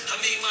 I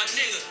mean, my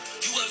nigga,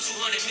 you up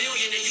 200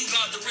 million and you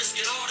got to risk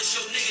it all to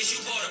show niggas you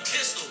bought a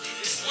pistol.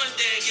 It's one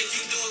thing if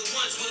you do it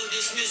once, we'll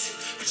dismiss it,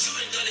 but you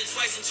done done it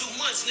twice in 2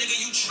 months, nigga,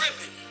 you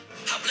tripping.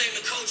 I blame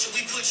the culture,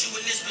 we put you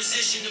in this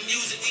position. The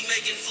music we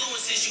make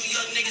influences you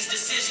young niggas'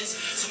 decisions.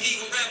 So me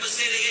when rappers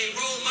say they ain't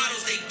role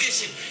models, they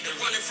bitching and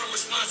running from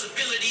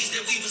responsibilities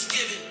that we was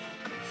given.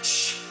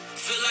 Shh,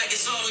 feel like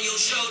it's all on your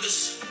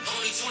shoulders.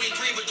 Only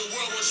 23, but the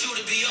world wants you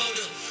to be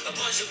older. A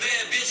bunch of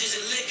bad bitches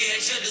and liquor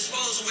at your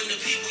disposal, when the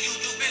people you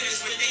do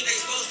business with think they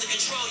supposed to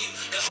control you.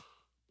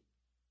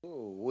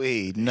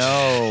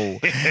 No.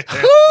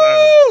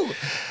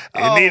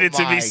 It needed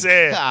to be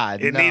said.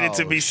 God, it needed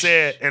to be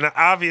said. And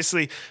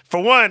obviously,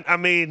 for one, I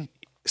mean,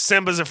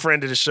 Symba's a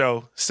friend of the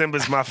show.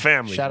 Symba's my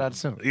family. Shout out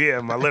to Symba.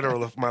 Yeah, my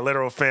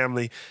literal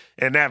family.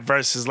 And that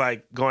verse is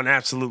like going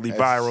absolutely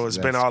viral. It's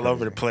been all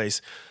over the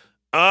place.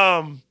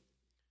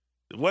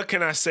 What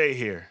can I say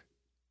here?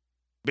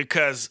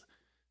 Because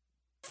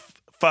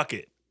fuck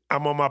it.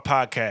 I'm on my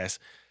podcast.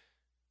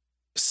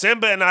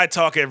 Symba and I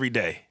talk every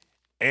day.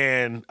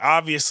 And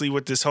obviously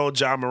with this whole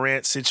Ja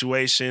Morant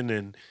situation,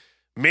 and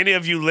many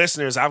of you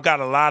listeners, I've got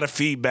a lot of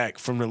feedback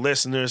from the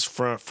listeners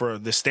for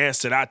the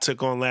stance that I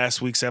took on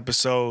last week's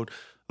episode.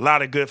 A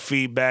lot of good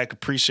feedback.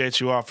 Appreciate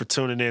you all for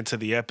tuning in to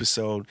the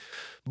episode.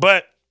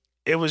 But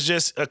it was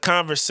just a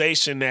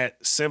conversation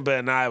that Symba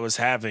and I was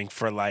having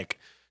for like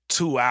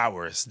 2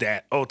 hours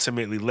that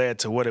ultimately led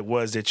to what it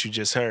was that you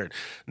just heard.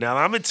 Now,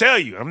 I'm going to tell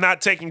you, I'm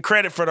not taking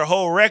credit for the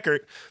whole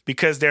record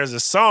because there's a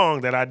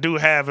song that I do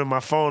have in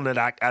my phone that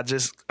I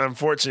just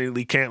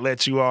unfortunately can't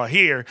let you all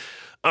hear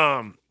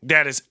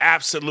that is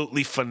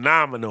absolutely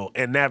phenomenal.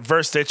 And that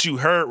verse that you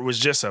heard was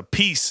just a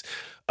piece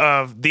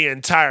of the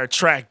entire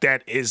track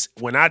that is,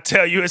 when I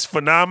tell you it's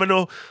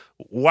phenomenal,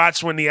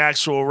 watch when the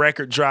actual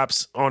record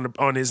drops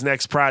on his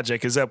next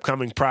project, his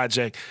upcoming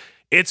project.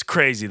 It's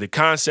crazy. The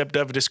concept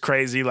of it is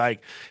crazy.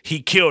 Like,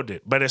 he killed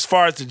it. But as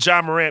far as the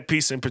Ja Morant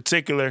piece in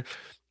particular,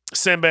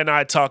 Symba and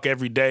I talk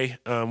every day.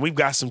 We've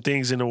got some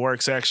things in the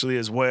works actually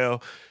as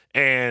well.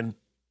 And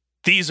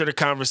these are the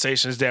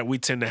conversations that we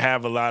tend to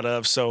have a lot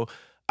of. So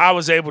I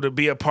was able to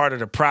be a part of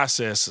the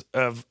process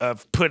of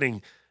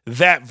putting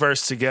that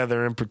verse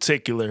together in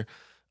particular,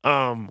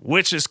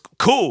 which is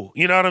cool.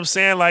 You know what I'm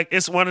saying? Like,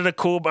 it's one of the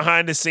cool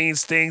behind the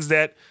scenes things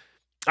that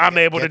I'm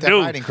able to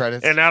do, writing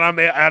credits. and that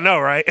I know,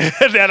 right?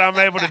 That I'm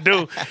able to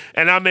do,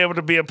 and I'm able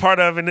to be a part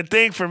of. And the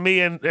thing for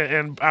me,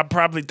 and I'm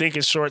probably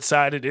thinking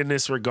short-sighted in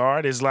this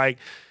regard, is like,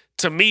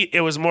 to me,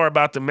 it was more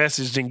about the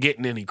message than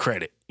getting any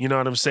credit. You know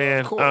what I'm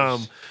saying? Of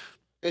course.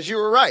 Because you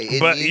were right.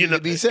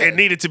 It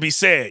needed to be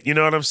said. You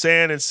know what I'm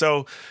saying? And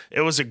so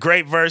it was a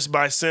great verse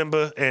by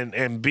Symba,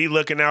 and be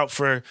looking out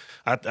for.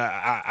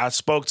 I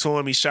spoke to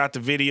him. He shot the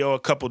video a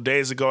couple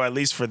days ago, at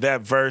least for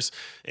that verse,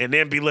 and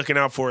then be looking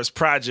out for his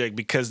project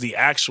because the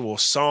actual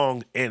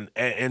song in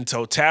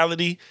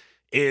totality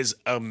is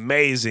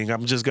amazing.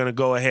 I'm just gonna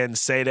go ahead and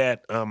say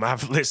that.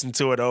 I've listened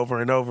to it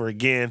over and over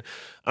again.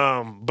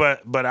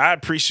 But I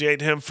appreciate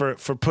him for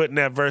putting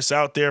that verse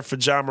out there for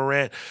Ja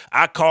Morant.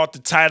 I called the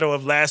title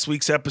of last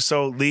week's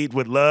episode "Lead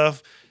with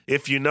Love."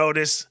 If you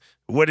notice,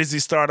 what does he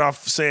start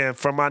off saying?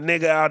 "For my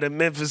nigga out in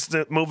Memphis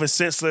moving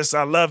senseless,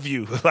 I love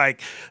you."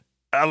 Like,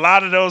 a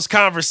lot of those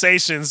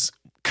conversations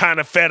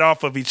kind of fed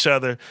off of each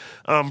other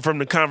from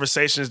the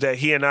conversations that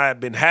he and I have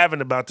been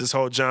having about this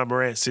whole Ja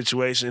Morant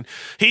situation.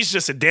 He's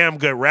just a damn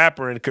good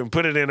rapper and can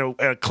put it in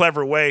a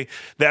clever way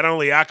that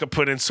only I could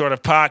put in sort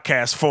of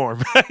podcast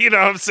form. You know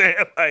what I'm saying?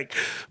 Like,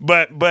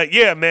 but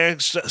yeah, man,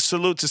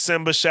 salute to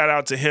Symba. Shout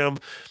out to him.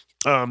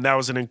 That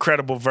was an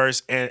incredible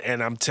verse.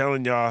 And I'm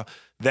telling y'all,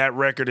 that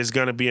record is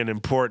going to be an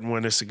important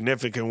one, a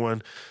significant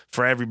one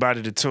for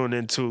everybody to tune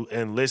into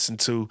and listen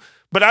to.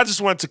 But I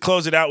just wanted to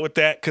close it out with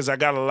that because I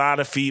got a lot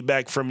of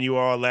feedback from you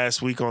all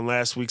last week on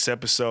last week's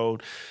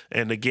episode.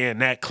 And again,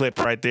 that clip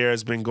right there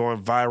has been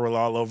going viral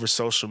all over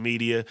social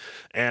media.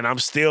 And I'm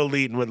still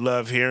leading with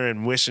love here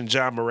and wishing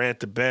Ja Morant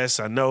the best.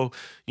 I know,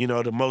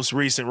 the most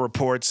recent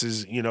reports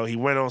is, he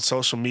went on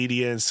social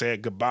media and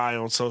said goodbye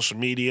on social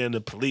media, and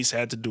the police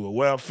had to do a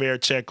welfare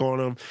check on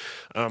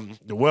him.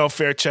 The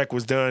welfare check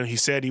was done. He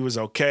said he was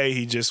okay.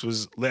 He just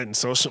was letting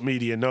social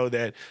media know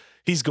that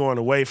he's going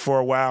away for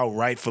a while,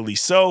 rightfully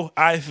so.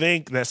 I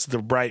think that's the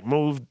right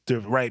move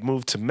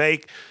to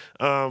make.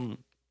 And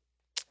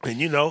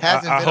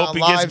I hope he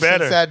gets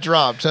better. Since that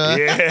dropped, huh?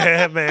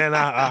 Yeah, man.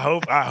 I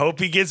hope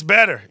he gets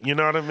better. You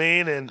know what I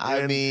mean? And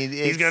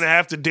he's gonna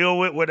have to deal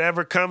with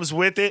whatever comes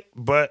with it.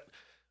 But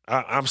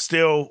I'm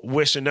still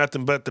wishing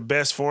nothing but the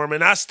best for him,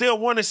 and I still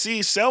want to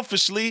see,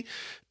 selfishly,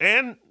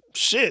 and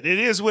shit, it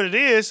is what it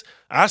is.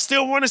 I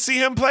still want to see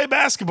him play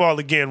basketball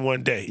again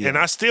one day. Yeah. And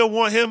I still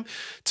want him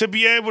to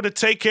be able to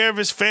take care of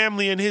his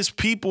family and his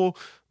people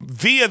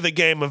via the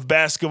game of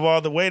basketball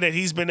the way that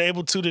he's been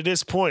able to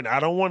this point. I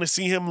don't want to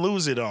see him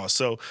lose it all.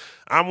 So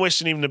I'm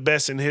wishing him the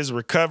best in his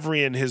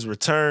recovery and his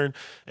return.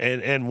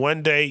 And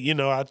one day,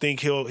 I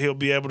think he'll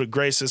be able to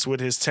grace us with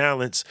his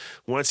talents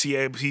once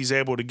he's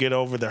able to get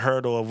over the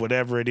hurdle of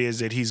whatever it is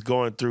that he's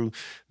going through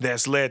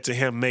that's led to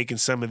him making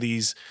some of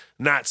these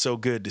not so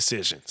good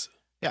decisions.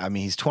 Yeah, I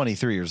mean, he's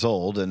 23 years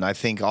old, and I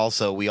think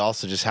we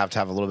also just have to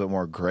have a little bit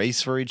more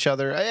grace for each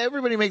other.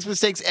 Everybody makes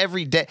mistakes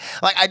every day.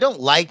 Like, I don't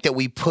like that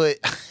we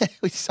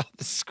saw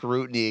the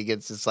scrutiny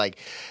against this, like,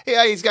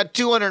 yeah, he's got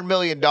 $200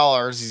 million.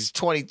 He's a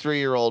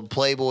 23-year-old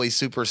Playboy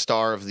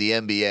superstar of the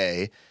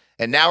NBA,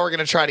 and now we're going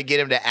to try to get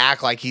him to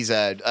act like he's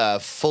a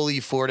fully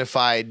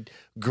fortified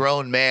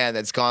grown man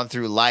that's gone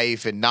through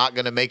life and not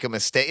going to make a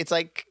mistake. It's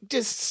like,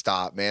 just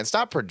stop, man.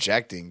 Stop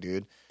projecting,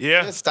 dude.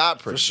 Yeah. Just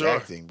stop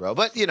projecting, sure, bro.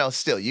 But,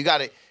 still, you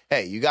got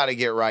to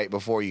get right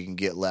before you can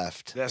get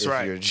left. That's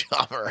right. You're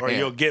Ja Morant. Or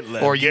you'll get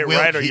left. Or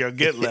you'll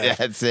get left.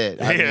 That's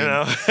it. I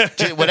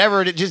mean,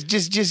 whatever.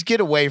 Just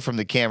get away from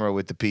the camera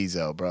with the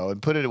piezo, bro,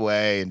 and put it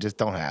away and just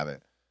don't have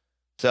it.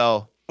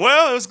 So.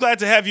 Well, I was glad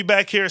to have you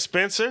back here,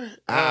 Spencer.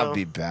 I'll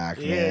be back,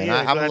 man.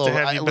 Yeah, I'm a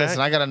little.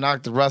 Listen, I got to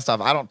knock the rust off.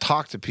 I don't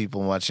talk to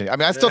people much. I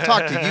mean, I still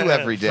talk to you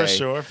every day.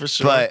 For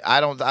sure. But I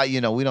don't. I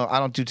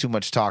don't do too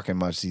much talking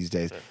much these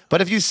days.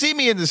 But if you see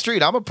me in the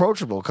street, I'm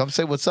approachable. Come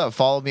say what's up.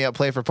 Follow me up.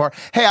 Play for part.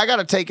 Hey, I got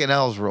to take an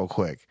L's real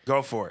quick.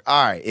 Go for it.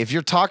 All right. If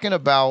you're talking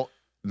about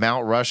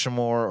Mount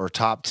Rushmore or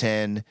top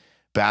 10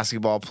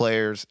 basketball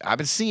players. I've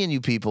been seeing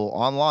you people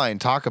online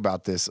talk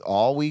about this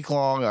all week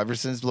long, ever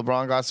since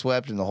LeBron got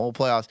swept in the whole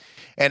playoffs.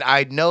 And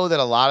I know that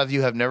a lot of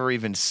you have never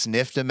even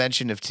sniffed a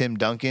mention of Tim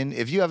Duncan.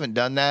 If you haven't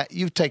done that,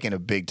 you've taken a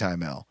big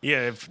time L.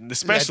 Yeah,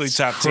 especially That's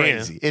top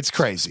crazy. 10. It's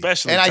crazy.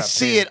 Especially and top I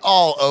see 10. it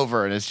all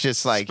over, and it's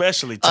just like,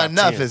 Especially top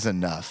enough 10. is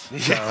enough.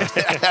 So,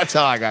 that's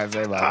all I got to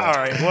say about All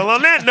that. right. Well,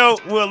 on that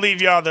note, we'll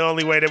leave y'all the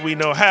only way that we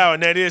know how,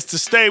 and that is to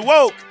stay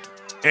woke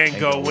and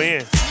go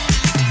win.